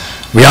part.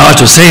 We are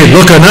to say,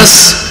 look on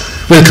us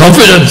with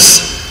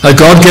confidence, a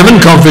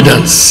God-given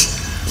confidence.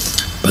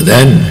 But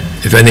then,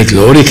 if any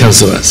glory comes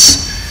to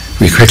us,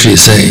 we quickly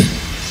say,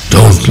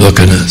 don't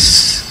look on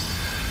us.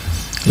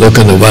 Look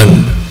on the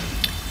one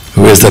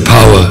who is the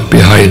power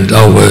behind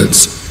our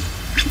words.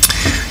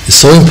 It's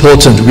so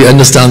important we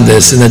understand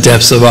this in the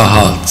depths of our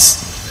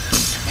hearts.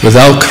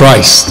 Without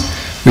Christ,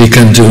 we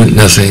can do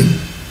nothing.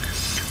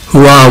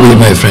 Who are we,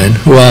 my friend?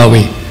 Who are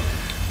we?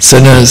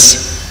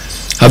 Sinners.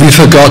 Have you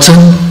forgotten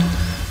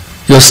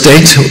your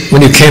state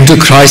when you came to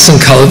Christ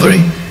on Calvary?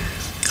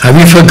 Have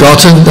you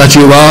forgotten that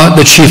you are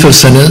the chief of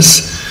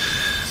sinners?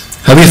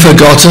 Have you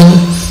forgotten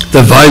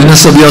the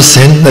vileness of your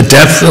sin, the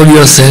depth of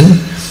your sin?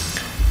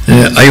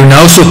 Are you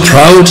now so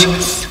proud,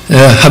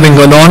 having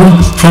gone on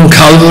from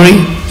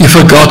Calvary, you've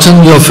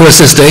forgotten your first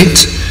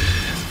estate?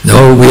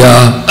 No, we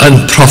are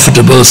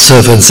unprofitable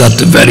servants at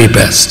the very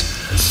best.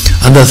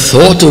 And the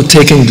thought of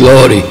taking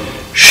glory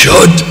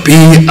should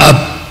be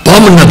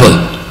abominable,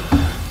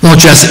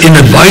 not just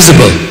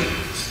inadvisable,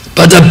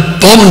 but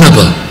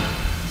abominable,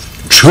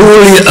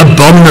 truly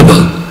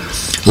abominable.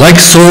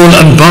 Like Saul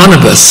and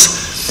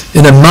Barnabas,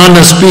 in a manner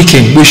of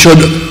speaking, we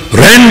should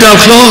rend our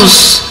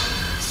clothes.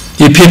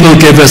 Ye people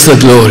give us the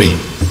glory.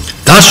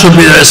 That should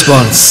be the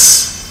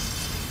response.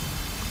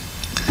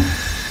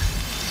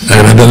 I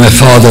remember my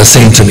father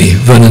saying to me,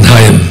 Dewi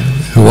Higham,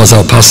 who was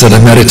our pastor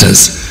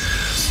emeritus,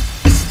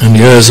 and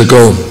years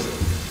ago,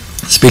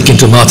 speaking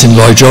to Martin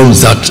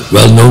Lloyd-Jones, that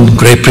well-known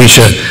great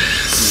preacher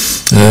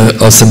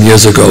of some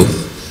years ago,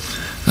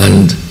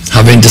 and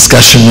having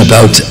discussion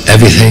about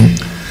everything,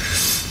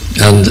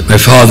 and my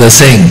father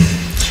saying,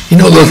 you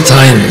know those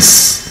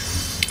times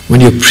when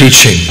you're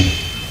preaching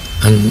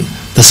and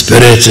the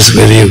Spirit is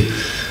with you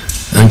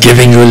and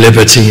giving you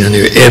liberty and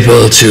you're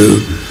able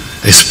to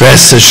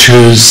express the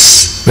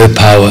truths with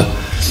power,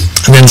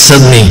 and then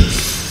suddenly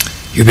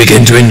you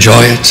begin to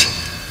enjoy it,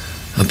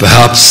 and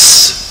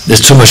perhaps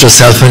there's too much of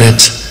self in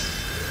it,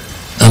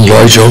 and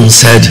Lloyd-Jones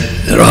said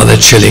in a rather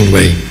chilling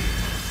way,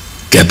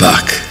 get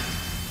back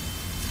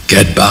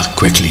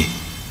quickly.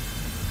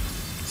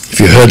 If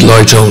you heard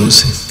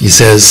Lloyd-Jones, he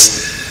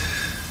says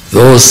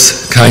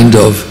those kind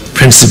of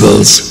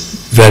principles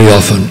very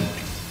often.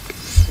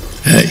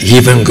 He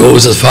even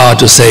goes as far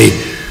to say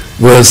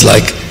words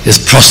like, is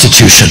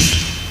prostitution.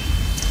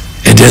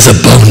 It is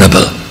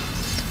abominable,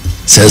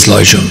 says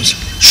Lloyd-Jones.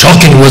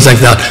 Shocking words like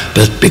that,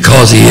 but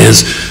because he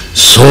is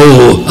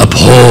so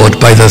abhorred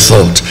by the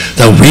thought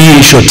that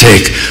we should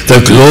take the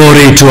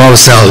glory to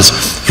ourselves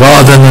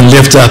rather than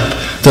lift up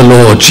the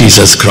Lord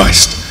Jesus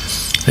Christ.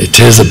 It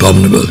is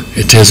abominable,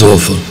 it is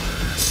awful.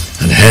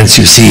 And hence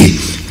you see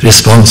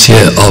response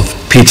here of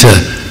Peter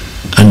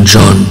and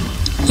John,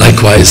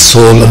 likewise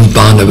Saul and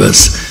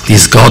Barnabas,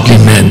 these godly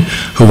men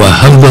who were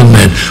humble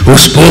men, who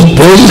spoke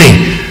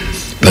boldly,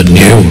 but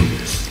knew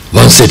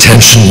once the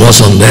attention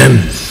was on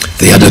them,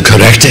 they had to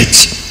correct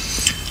it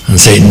and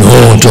say,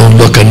 no, don't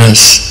look on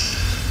us,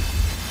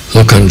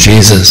 look on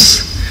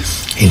Jesus.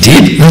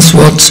 Indeed, that's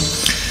what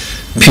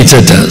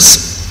Peter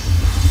does.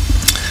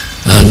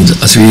 And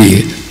as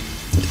we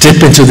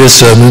dip into this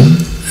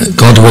sermon,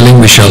 God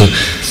willing, we shall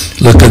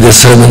look at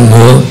this sermon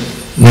more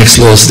next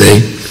Lord's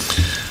Day.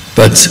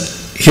 But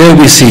here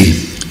we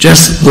see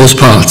just those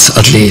parts,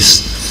 at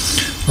least,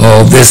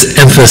 of this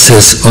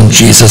emphasis on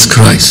Jesus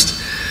Christ.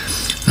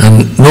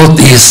 And note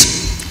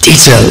these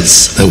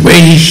details, the way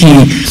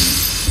he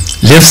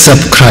lifts up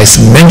Christ,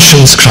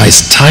 mentions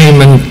Christ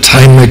time and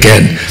time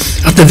again.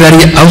 At the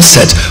very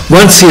outset,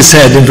 once he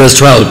said in verse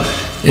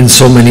 12, in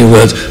so many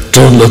words,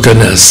 don't look on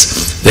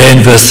us. Then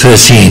in verse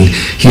 13,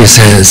 he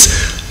says,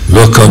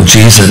 look on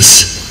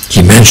Jesus.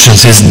 He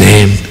mentions his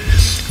name.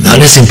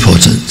 That is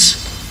important,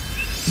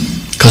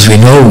 because we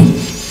know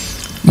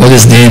what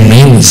his name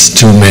means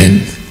to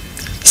men.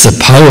 It's a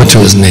power to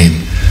his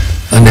name.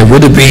 And there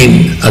would have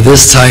been, at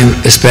this time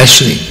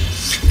especially,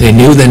 they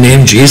knew the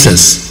name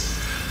Jesus,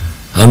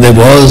 and there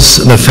was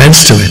an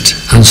offense to it.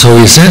 And so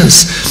he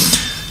says,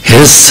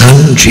 his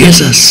son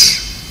Jesus.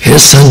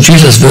 His son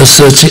Jesus, verse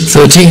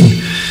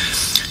 13.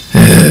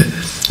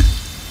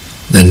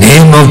 The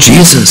name of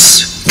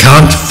Jesus.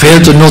 can't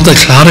fail to note the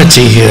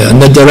clarity here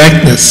and the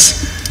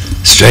directness.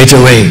 Straight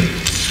away,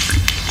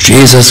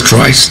 Jesus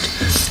Christ.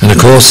 And of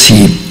course,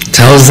 he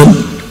tells them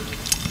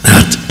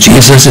that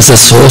Jesus is the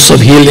source of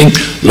healing.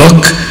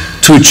 Look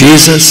to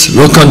Jesus.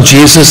 Look on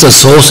Jesus, the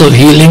source of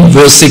healing.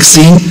 Verse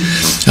 16.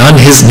 And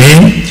his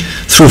name,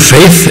 through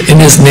faith in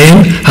his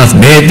name, hath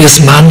made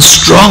this man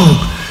strong.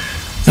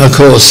 Now, of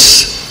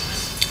course,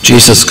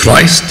 Jesus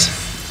Christ,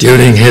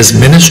 during his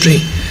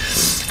ministry,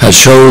 has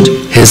showed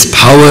his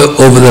power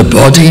over the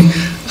body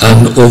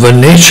and over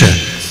nature.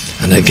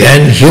 And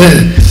again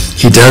here,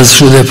 he does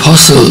through the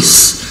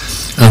apostles,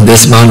 and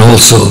this man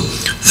also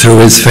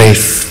through his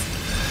faith.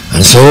 And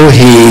so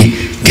he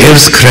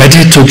gives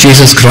credit to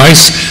Jesus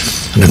Christ,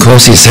 and of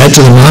course he said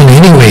to the man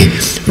anyway,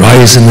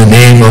 rise in the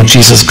name of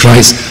Jesus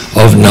Christ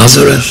of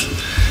Nazareth.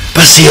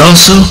 But see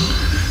also,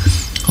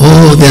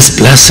 this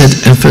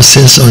blessed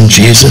emphasis on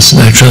Jesus,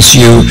 and I trust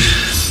you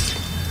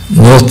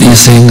note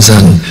these things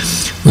and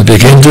we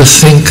begin to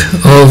think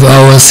of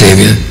our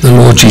Saviour, the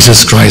Lord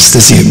Jesus Christ,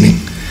 this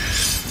evening,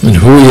 and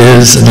who he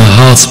is, and our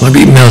hearts might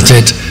be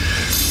melted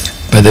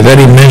by the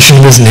very mention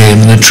of his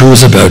name and the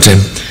truths about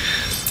him.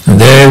 And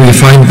there we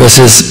find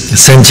verses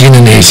 17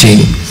 and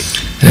 18.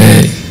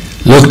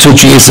 Look to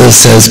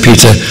Jesus, says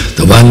Peter,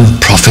 the one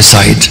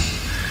prophesied.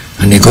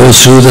 And he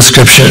goes through the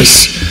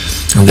scriptures.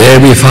 And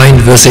there we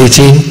find verse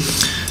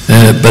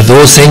 18. But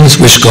those things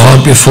which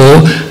God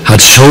before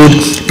had showed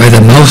by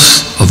the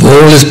mouth of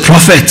all his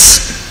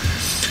prophets.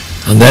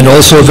 And then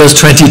also verse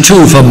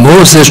 22, for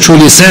Moses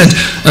truly said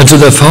unto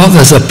the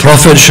fathers, a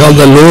prophet shall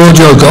the Lord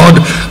your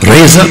God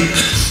raise up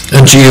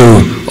unto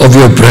you of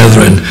your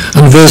brethren.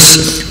 And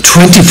verse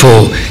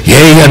 24,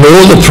 yea, and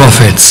all the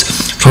prophets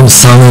from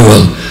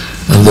Samuel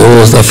and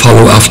those that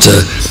follow after,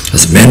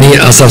 as many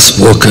as have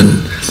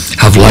spoken,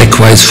 have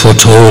likewise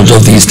foretold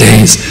of these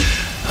days.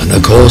 And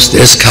of course,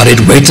 this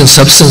carried weight and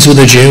substance with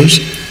the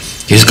Jews.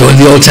 He's going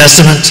to the Old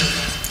Testament,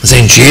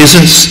 saying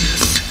Jesus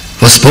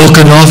was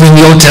spoken of in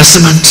the Old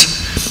Testament.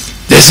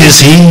 This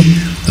is he,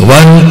 the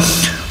one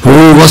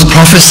who was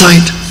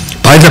prophesied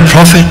by the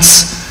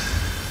prophets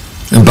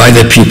and by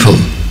the people.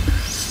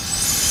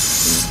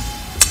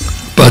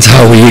 But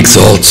how he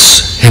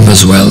exalts him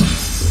as well.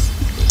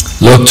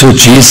 Look to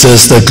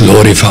Jesus the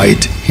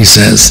glorified, he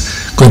says,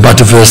 going back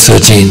to verse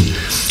 13,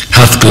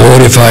 hath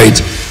glorified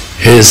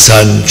his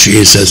son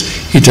Jesus.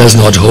 He does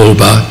not hold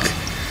back.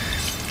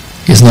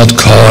 He's not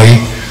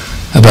coy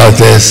about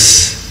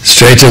this.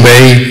 Straight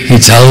away he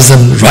tells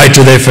them right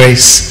to their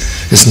face,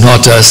 it's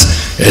not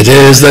us, it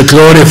is the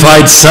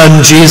glorified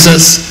Son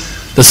Jesus.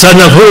 The Son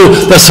of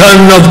who? The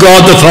Son of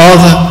God the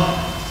Father.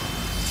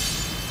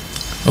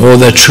 Oh,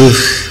 the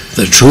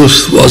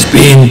truth was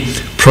being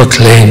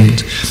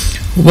proclaimed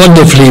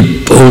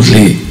wonderfully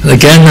boldly. And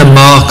again, the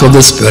mark of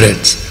the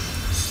Spirit,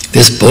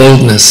 this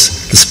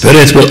boldness. The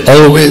Spirit will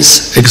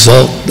always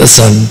exalt the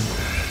Son.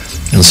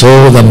 And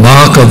so the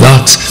mark of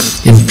that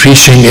in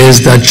preaching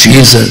is that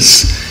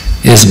Jesus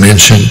is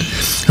mentioned.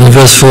 And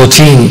verse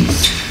 14,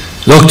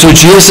 look to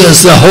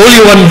Jesus, the Holy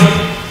One,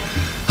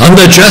 and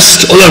the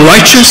just, or the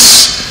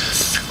righteous,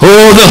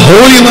 the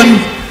Holy One,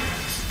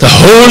 the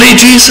holy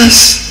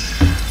Jesus,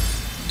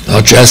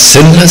 not just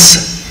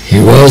sinless, he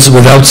was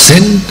without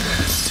sin,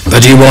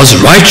 but he was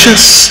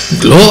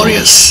righteous,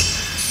 glorious.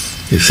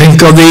 You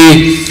think of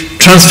the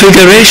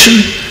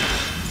transfiguration,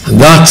 and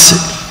that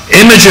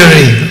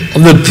imagery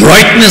of the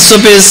brightness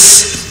of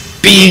his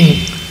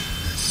being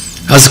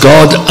as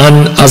God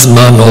and as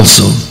man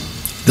also,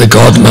 the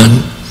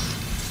God-man.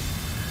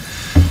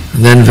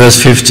 And then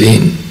verse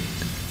 15,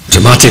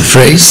 dramatic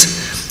phrase,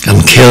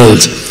 and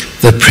killed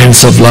the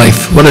Prince of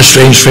Life. What a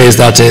strange phrase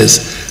that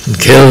is, and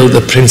killed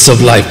the Prince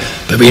of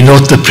Life. But we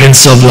note the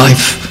Prince of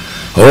Life.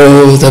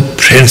 Oh, the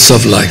Prince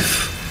of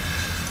Life,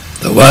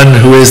 the one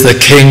who is the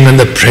King and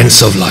the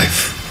Prince of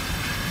Life.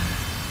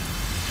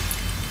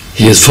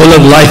 He is full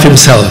of life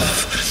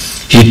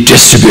himself. He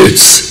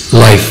distributes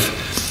life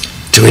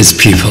to his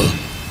people.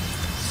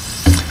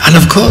 And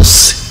of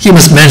course, he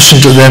must mention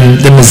to them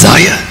the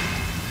Messiah.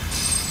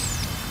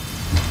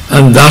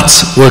 And that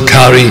will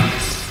carry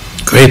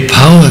great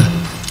power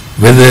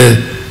with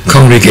the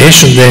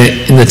congregation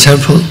there in the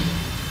temple.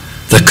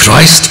 The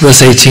Christ,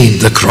 verse 18,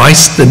 the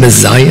Christ, the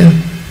Messiah.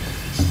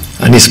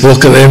 And he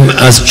spoke of him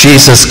as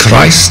Jesus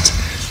Christ,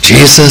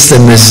 Jesus the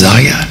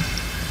Messiah.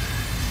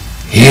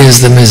 He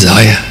is the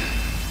Messiah.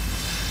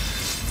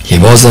 He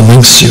was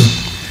amongst you.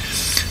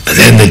 But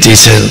then the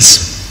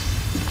details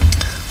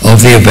of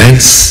the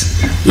events.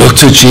 Look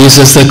to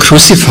Jesus the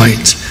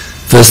crucified.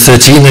 Verse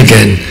 13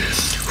 again,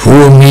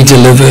 whom he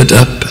delivered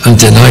up and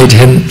denied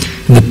him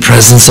in the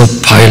presence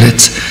of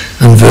Pilate.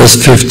 And verse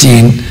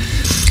 15,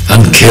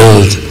 and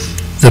killed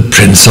the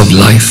Prince of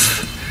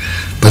Life.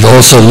 But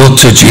also look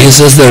to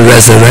Jesus, the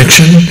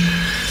resurrection.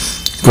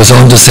 Goes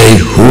on to say,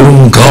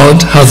 whom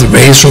God hath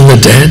raised from the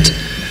dead,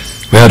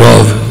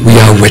 whereof we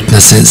are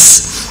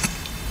witnesses.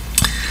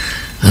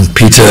 And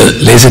Peter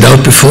lays it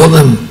out before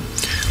them.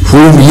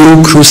 Whom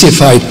you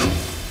crucified,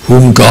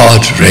 whom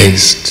God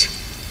raised.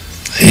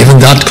 Even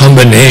that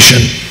combination,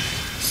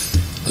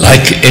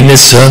 like in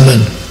his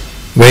sermon,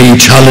 where he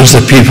challenged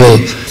the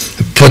people,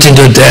 putting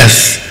to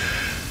death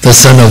the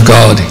Son of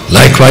God.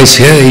 Likewise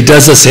here, he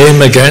does the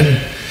same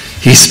again.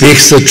 He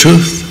speaks the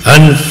truth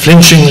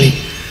unflinchingly,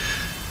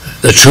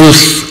 the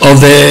truth of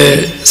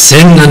their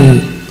sin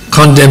and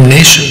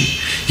condemnation.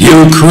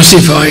 You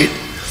crucified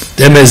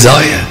the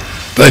Messiah,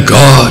 but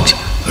God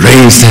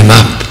raised him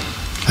up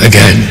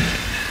again,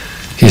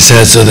 he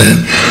says to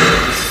them.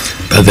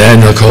 But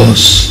then, of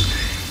course,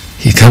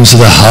 he comes to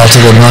the heart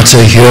of the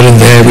matter. Here and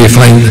there we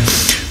find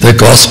the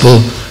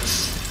gospel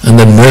and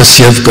the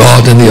mercy of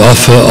God and the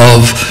offer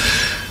of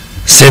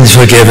sins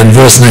forgiven.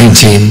 Verse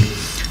 19,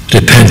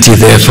 repent ye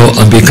therefore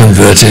and be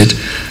converted,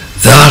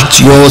 that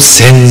your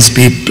sins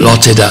be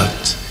blotted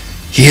out.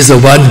 He is the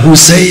one who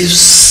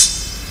saves.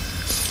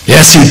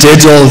 Yes, he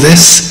did all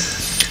this,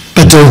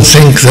 but don't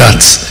think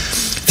that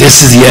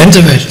this is the end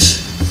of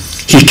it.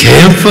 He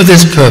came for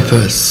this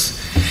purpose.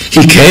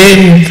 He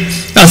came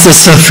as a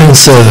suffering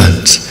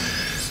servant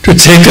to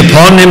take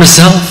upon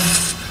himself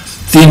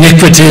the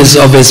iniquities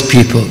of his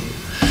people,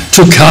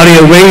 to carry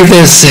away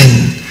their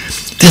sin.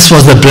 This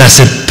was the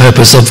blessed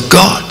purpose of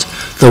God,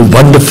 the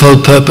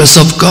wonderful purpose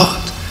of God.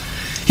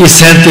 He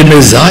sent the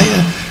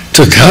Messiah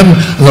to come,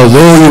 and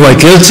although you are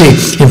guilty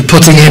in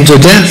putting him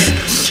to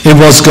death, it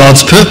was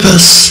God's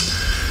purpose.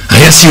 And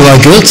yes, you are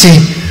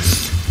guilty,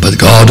 but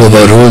God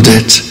overruled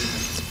it,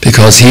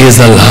 because he is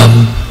the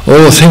Lamb.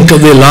 Oh, think of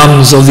the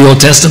lambs of the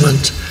Old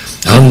Testament,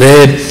 and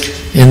there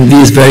in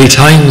these very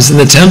times in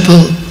the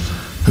temple,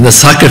 and the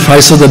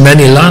sacrifice of the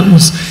many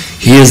lambs.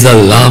 He is the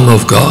Lamb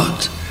of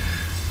God,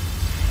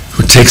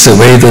 who takes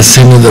away the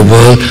sin of the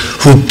world,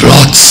 who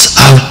blots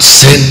out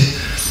sin.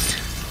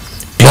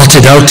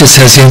 Blotted out, it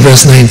says in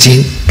verse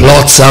 19,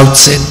 blots out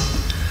sin.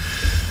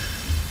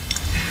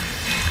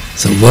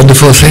 It's a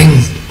wonderful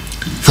thing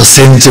for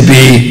sin to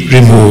be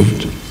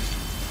removed.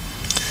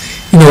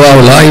 You know,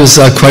 our lives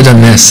are quite a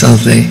mess,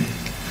 aren't they?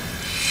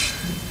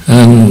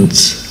 And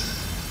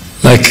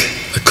like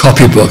a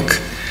copybook,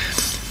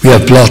 we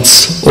have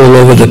blots all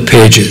over the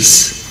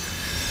pages.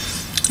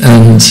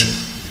 And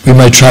we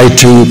might try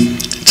to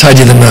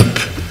tidy them up,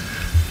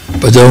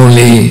 but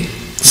only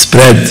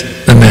spread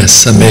the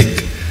mess and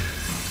make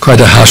quite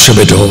a hash of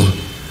it all.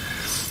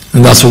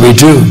 And that's what we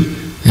do.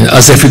 You know,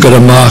 as if we've got a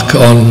mark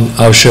on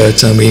our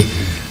shirt and we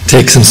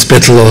take some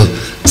spittle or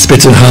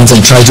spit in hands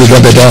and try to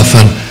rub it off,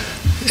 and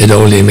it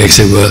only makes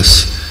it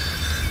worse.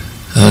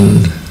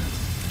 And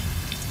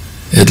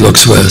it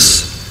looks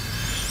worse.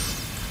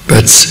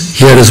 But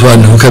here is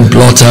one who can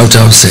blot out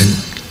our sin,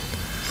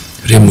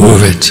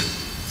 remove it.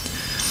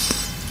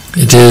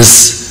 It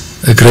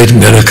is a great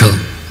miracle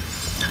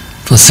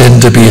for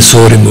sin to be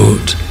so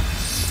removed.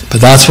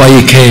 But that's why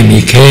he came.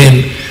 He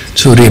came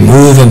to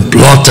remove and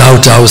blot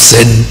out our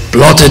sin,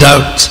 blot it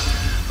out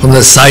from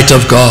the sight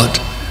of God,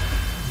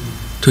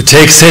 to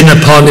take sin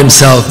upon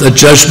himself, the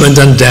judgment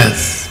and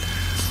death,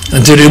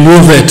 and to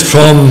remove it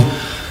from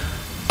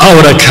our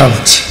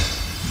account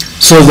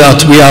so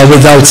that we are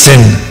without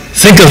sin.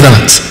 Think of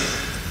that.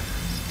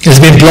 It's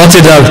been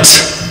blotted out.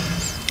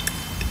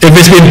 If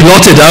it's been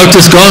blotted out,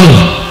 it's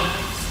gone.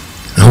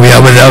 And we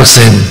are without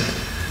sin.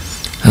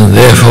 And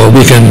therefore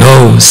we can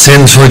know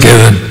sins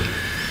forgiven.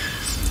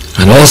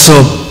 And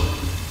also,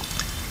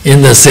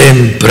 in the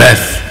same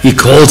breath, he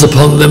calls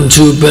upon them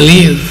to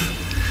believe.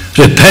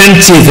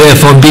 Repent ye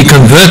therefore and be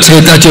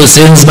converted, that your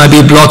sins might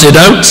be blotted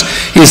out,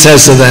 he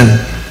says to them.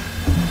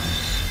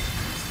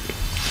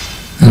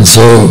 And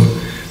so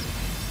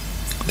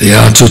they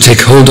are to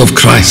take hold of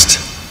Christ.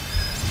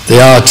 They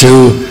are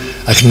to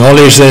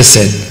acknowledge their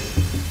sin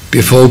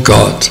before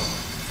God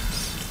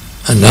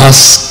and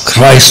ask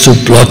Christ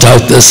to blot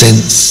out their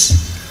sins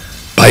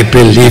by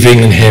believing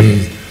in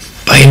him,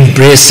 by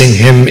embracing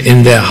him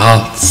in their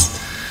hearts,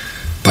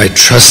 by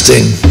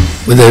trusting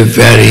with their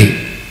very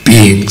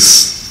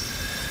beings.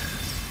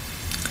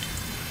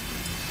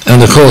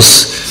 And of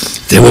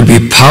course, there will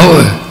be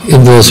power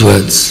in those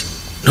words,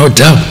 no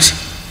doubt,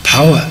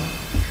 power.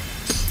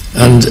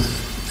 And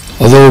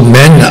although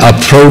men are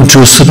prone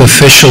to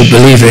superficial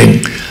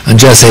believing and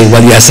just say,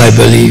 well, yes, I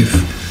believe,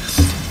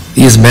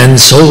 these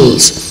men's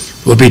souls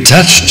will be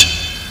touched,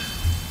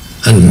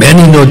 and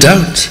many, no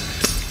doubt,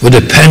 would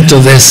repent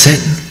of their sin,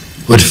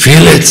 would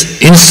feel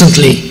it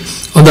instantly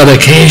on that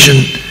occasion,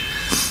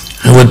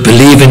 and would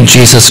believe in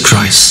Jesus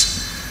Christ.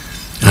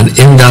 And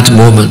in that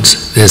moment,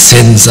 their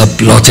sins are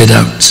blotted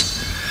out.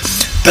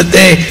 But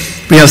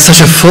we have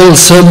such a full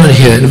sermon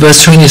here in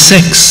verse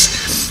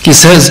 26. He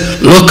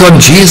says, look on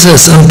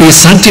Jesus and be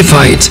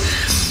sanctified.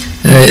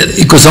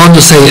 He goes on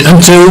to say,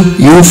 unto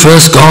you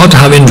first God,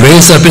 having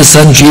raised up his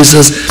Son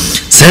Jesus,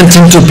 sent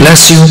him to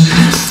bless you,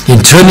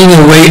 in turning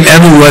away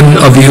every one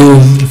of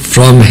you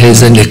from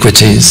his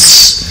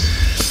iniquities.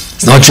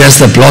 It's not just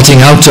the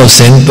blotting out of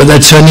sin, but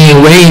the turning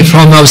away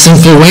from our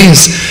sinful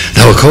ways.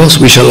 Now, of course,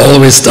 we shall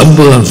always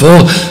stumble and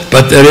fall,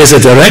 but there is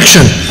a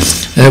direction.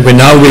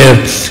 We're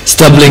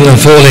stumbling and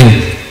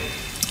falling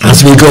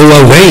as we go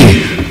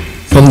away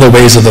from the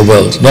ways of the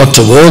world, not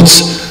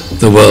towards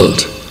the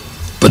world,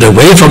 but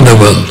away from the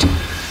world.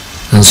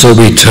 And so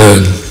we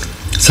turn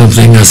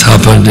something has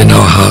happened in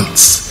our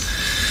hearts.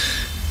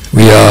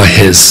 We are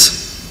his.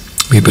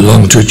 We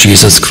belong to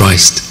Jesus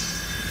Christ.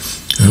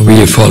 And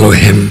we follow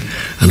him.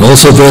 And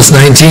also verse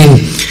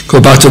 19,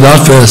 go back to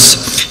that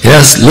verse.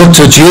 Yes, look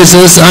to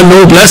Jesus and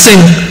know blessing.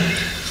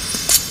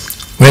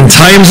 When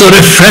times of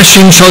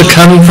refreshing shall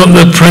come from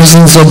the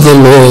presence of the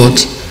Lord.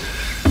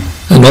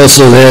 And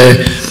also there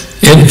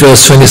in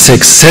verse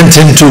 26, sent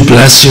him to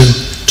bless you,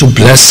 to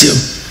bless you.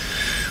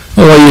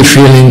 Or are you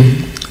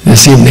feeling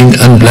this evening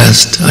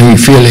unblessed? Are you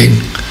feeling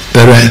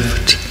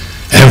bereft,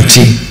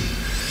 empty?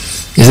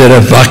 Is there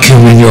a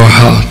vacuum in your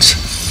heart?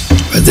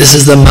 But this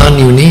is the man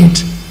you need,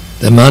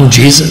 the man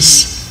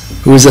Jesus,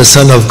 who is the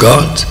Son of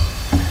God.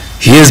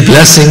 He is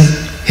blessing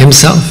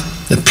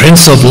himself, the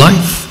Prince of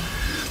Life,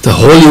 the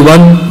Holy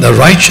One, the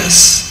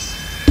righteous.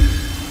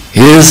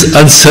 He is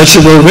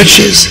unsearchable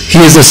riches. He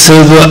is the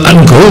silver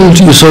and gold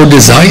you so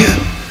desire.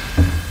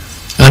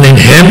 And in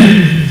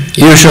him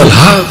you shall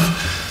have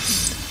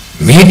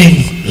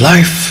meaning,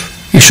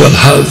 life. You shall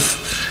have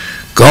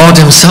God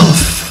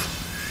himself.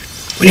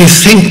 When you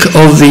think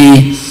of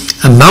the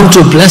amount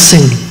of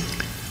blessing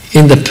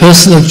in the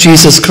person of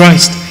Jesus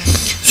Christ,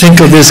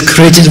 think of this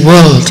created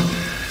world.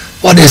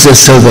 What is this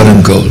silver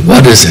and gold?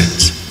 What is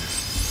it?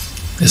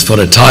 It's for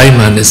a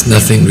time and it's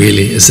nothing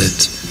really, is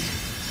it?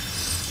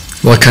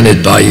 What can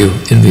it buy you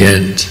in the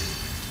end?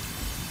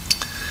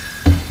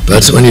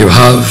 But when you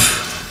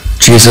have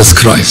Jesus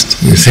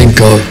Christ, you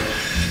think of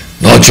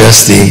not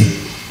just the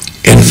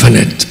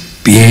infinite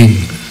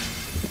being,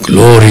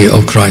 glory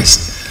of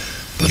Christ,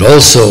 but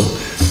also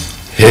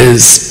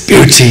his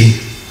beauty,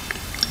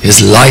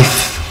 his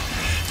life,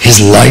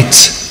 his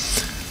light,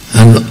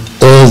 and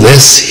all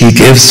this he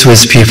gives to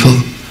his people.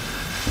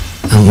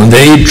 And when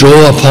they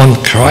draw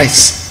upon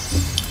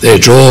Christ, they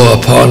draw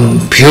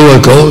upon pure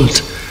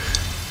gold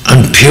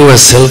and pure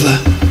silver,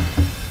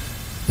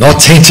 not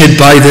tainted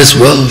by this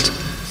world,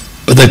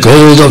 but the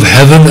gold of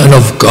heaven and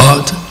of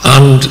God,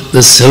 and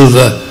the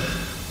silver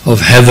of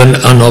heaven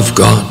and of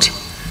God,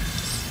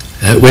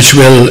 which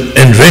will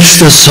enrich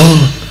the soul.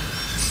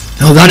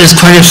 Now that is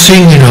quite a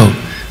thing, you know.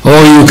 Or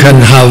you can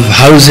have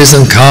houses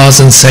and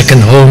cars and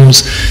second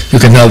homes, you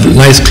can have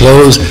nice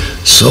clothes,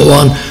 so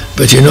on,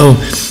 but you know,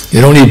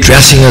 you're only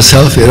dressing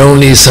yourself, you're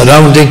only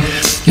surrounding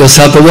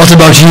yourself, but what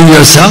about you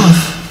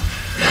yourself?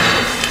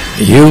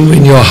 You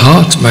in your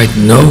heart might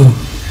know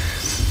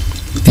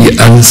the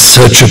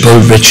unsearchable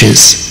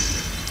riches,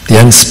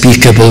 the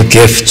unspeakable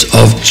gift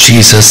of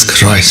Jesus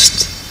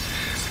Christ.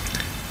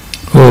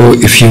 Oh,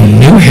 if you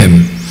knew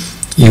him,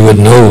 you would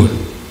know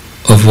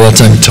of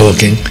what I'm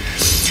talking.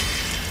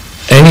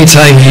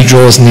 Anytime he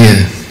draws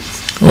near,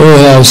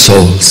 all our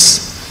souls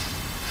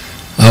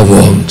are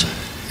warmed.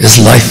 It's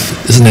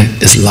life, isn't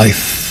it? It's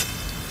life.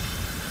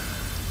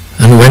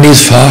 And when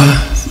he's far,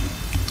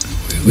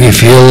 we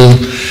feel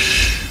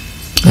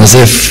as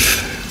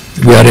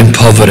if we are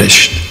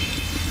impoverished.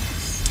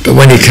 But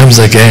when he comes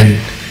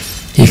again,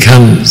 he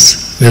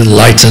comes with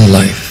light and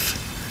life.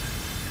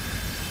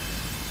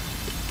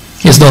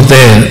 He's not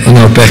there on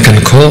our beck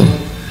and call,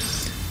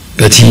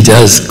 but he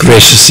does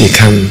graciously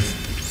come.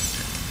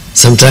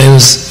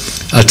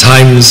 Sometimes, at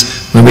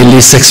times when we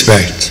least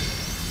expect.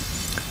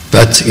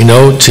 But, you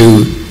know,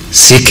 to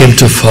seek him,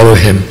 to follow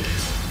him,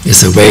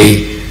 is a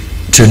way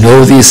to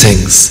know these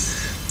things.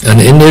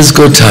 And in his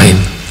good time,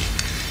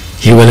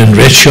 he will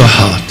enrich your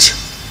heart.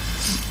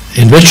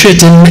 Enrich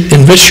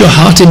your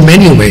heart in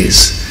many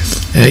ways.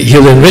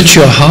 He'll enrich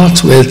your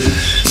heart with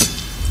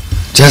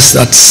just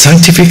that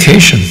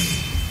sanctification.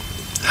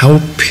 How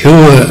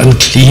pure and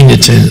clean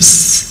it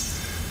is,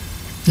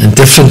 and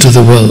different to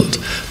the world,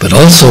 but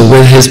also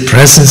with his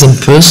presence and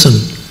person.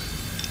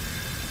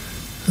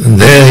 And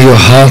there your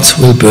heart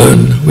will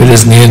burn with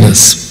his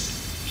nearness.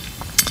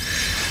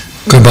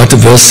 Going back to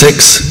verse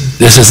 6,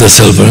 this is the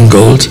silver and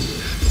gold,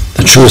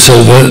 the true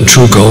silver and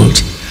true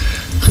gold.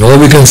 And all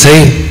we can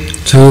say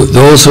to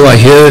those who are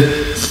here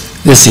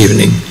this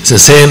evening is the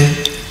same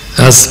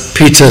as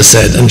Peter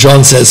said and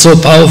John said so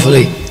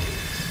powerfully.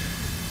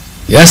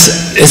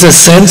 Yes, in a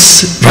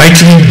sense,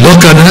 rightly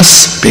look on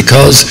us,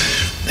 because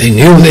they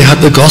knew they had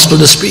the gospel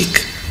to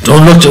speak.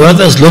 Don't look to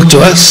others, look to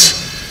us.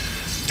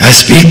 I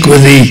speak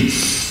with the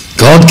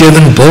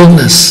God-given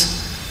boldness.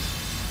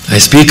 I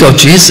speak of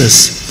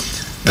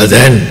Jesus. But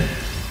then,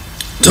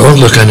 don't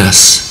look on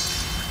us,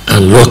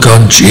 and look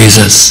on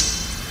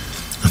Jesus.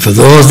 And for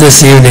those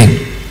this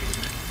evening,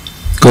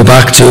 go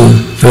back to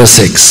verse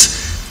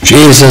 6.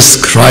 Jesus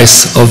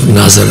Christ of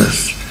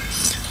Nazareth.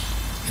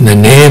 In the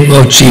name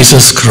of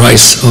Jesus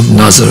Christ of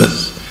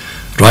Nazareth,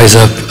 rise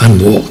up and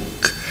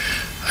walk.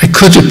 I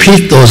could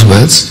repeat those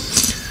words.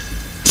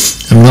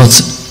 I'm not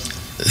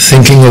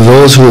thinking of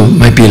those who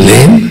might be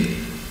lame,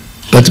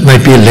 but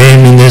might be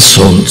lame in their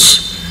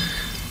souls.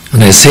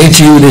 And I say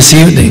to you this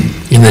evening,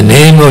 in the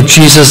name of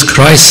Jesus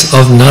Christ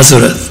of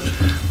Nazareth,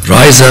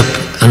 rise up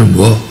and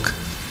walk.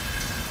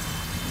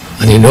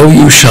 And you know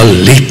you shall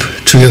leap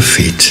to your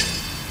feet.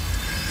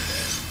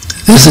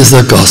 This is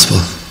the gospel.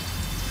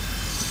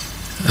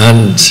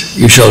 And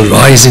you shall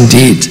rise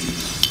indeed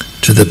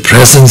to the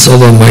presence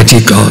of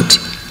Almighty God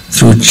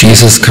through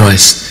Jesus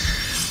Christ.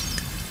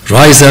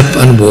 Rise up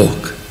and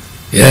walk.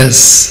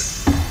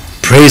 Yes,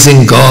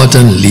 praising God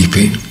and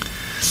leaping.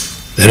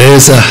 There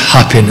is a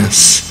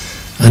happiness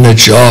and a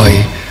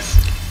joy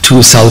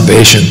to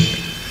salvation.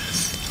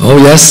 Oh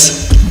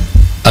yes,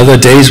 other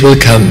days will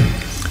come,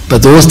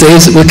 but those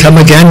days will come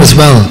again as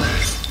well,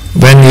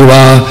 when you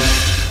are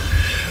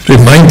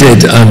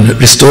reminded and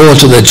restored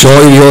to the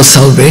joy of your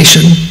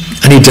salvation.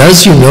 And he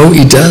does, you know,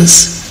 he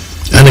does.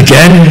 And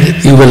again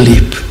you will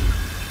leap,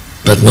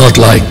 but not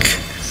like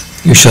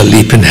you shall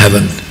leap in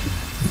heaven.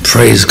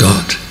 Praise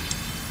God.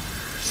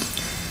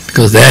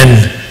 Because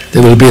then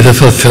there will be the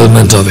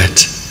fulfillment of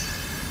it.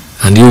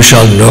 And you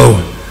shall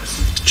know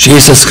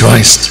Jesus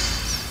Christ,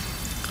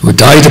 who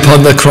died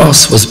upon the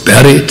cross, was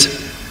buried,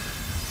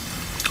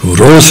 who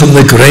rose from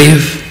the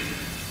grave,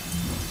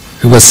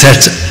 who was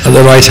set at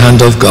the right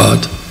hand of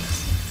God,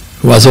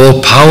 who has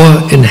all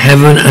power in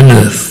heaven and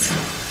earth,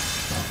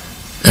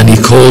 and he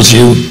calls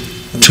you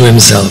to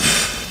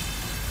himself.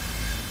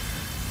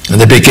 And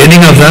the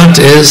beginning of that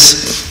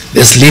is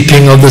this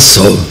leaping of the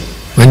soul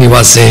when you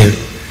are saved.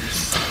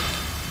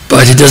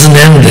 But it doesn't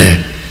end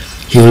there.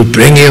 He will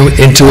bring you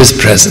into his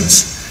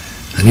presence,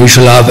 and you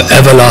shall have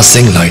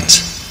everlasting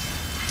light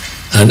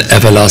and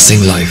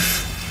everlasting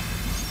life.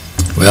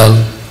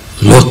 Well,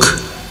 look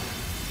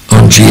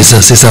on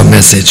Jesus is our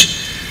message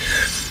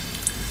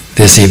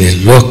this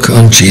evening. Look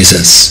on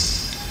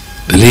Jesus.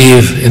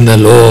 Believe in the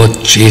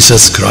Lord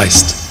Jesus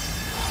Christ.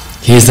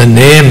 He is the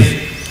name.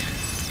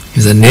 He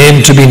is a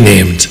name to be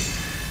named,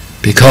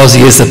 because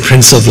he is the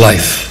Prince of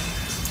Life.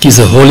 He is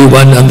the Holy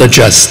One and the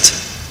Just.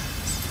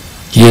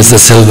 He is the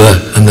silver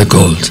and the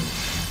gold.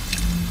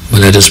 Well,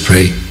 let us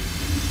pray.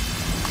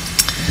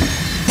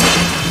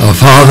 Our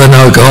Father and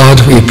our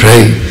God, we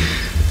pray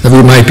that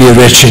we might be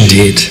rich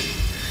indeed.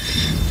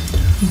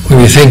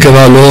 When we think of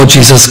our Lord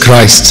Jesus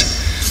Christ,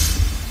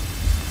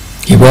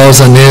 he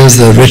was and is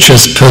the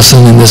richest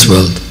person in this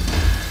world.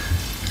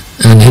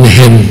 And in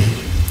him,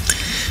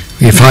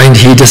 we find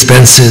he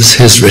dispenses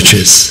his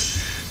riches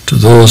to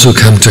those who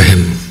come to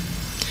him.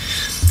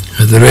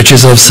 The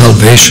riches of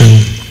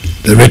salvation,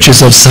 the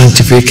riches of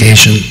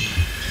sanctification,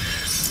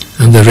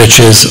 and the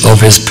riches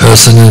of his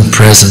person and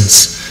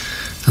presence,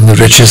 and the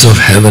riches of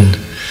heaven.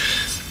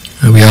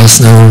 And we ask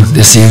now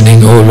this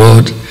evening, O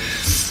Lord,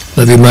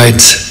 that we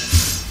might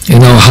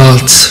in our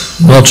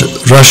hearts not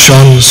rush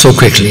on so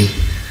quickly,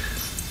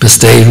 but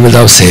stay with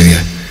our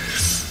Saviour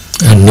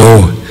and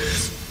know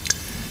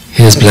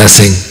his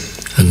blessing,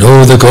 and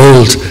know the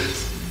gold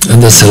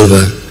and the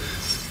silver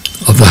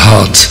of the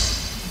heart.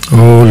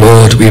 O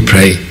Lord, we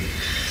pray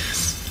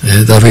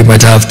that we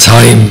might have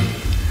time.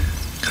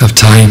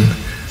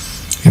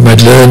 We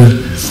might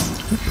learn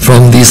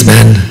from these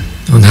men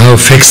on how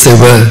fixed they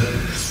were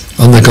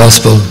on the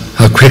gospel,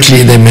 how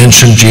quickly they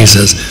mentioned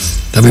Jesus,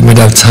 that we might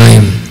have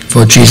time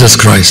for Jesus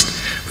Christ.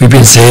 We've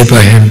been saved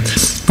by him.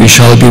 We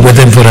shall be with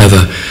him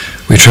forever.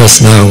 We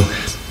trust now,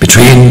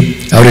 between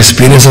our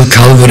experience of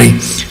Calvary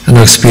and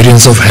our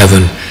experience of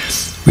heaven,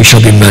 we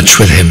shall be much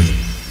with him.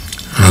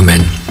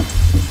 Amen.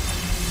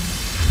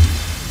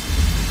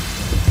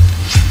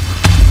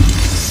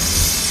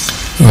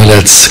 Well,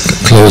 let's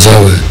close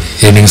our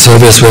evening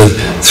service with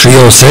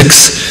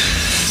 306.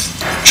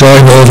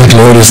 Join all the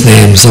glorious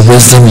names of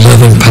wisdom,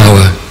 love and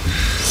power.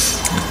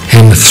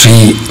 Hymn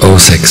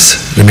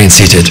 306. Remain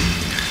seated.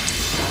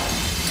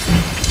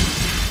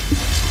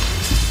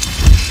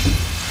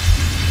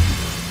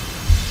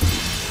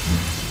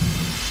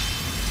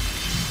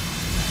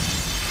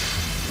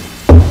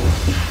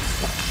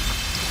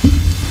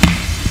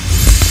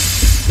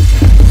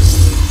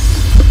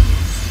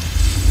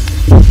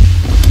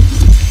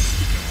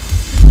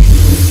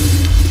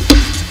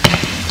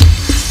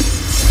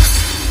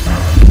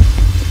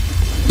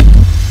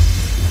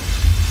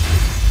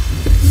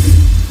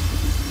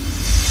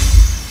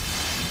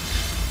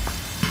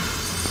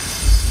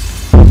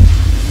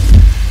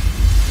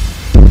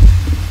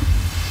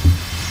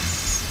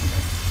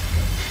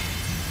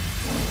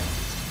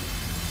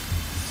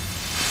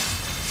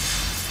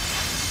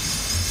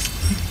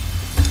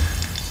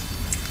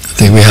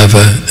 We have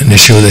an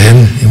issue with the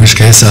hymn, in which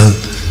case I'll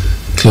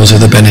close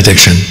with a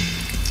benediction.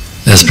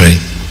 Let's pray.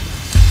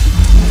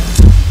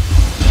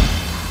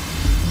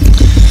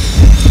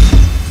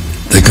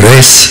 The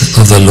grace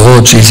of the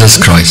Lord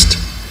Jesus Christ,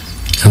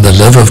 and the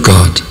love of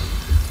God,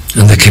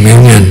 and the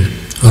communion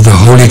of the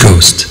Holy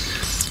Ghost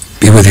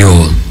be with you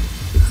all.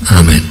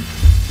 Amen.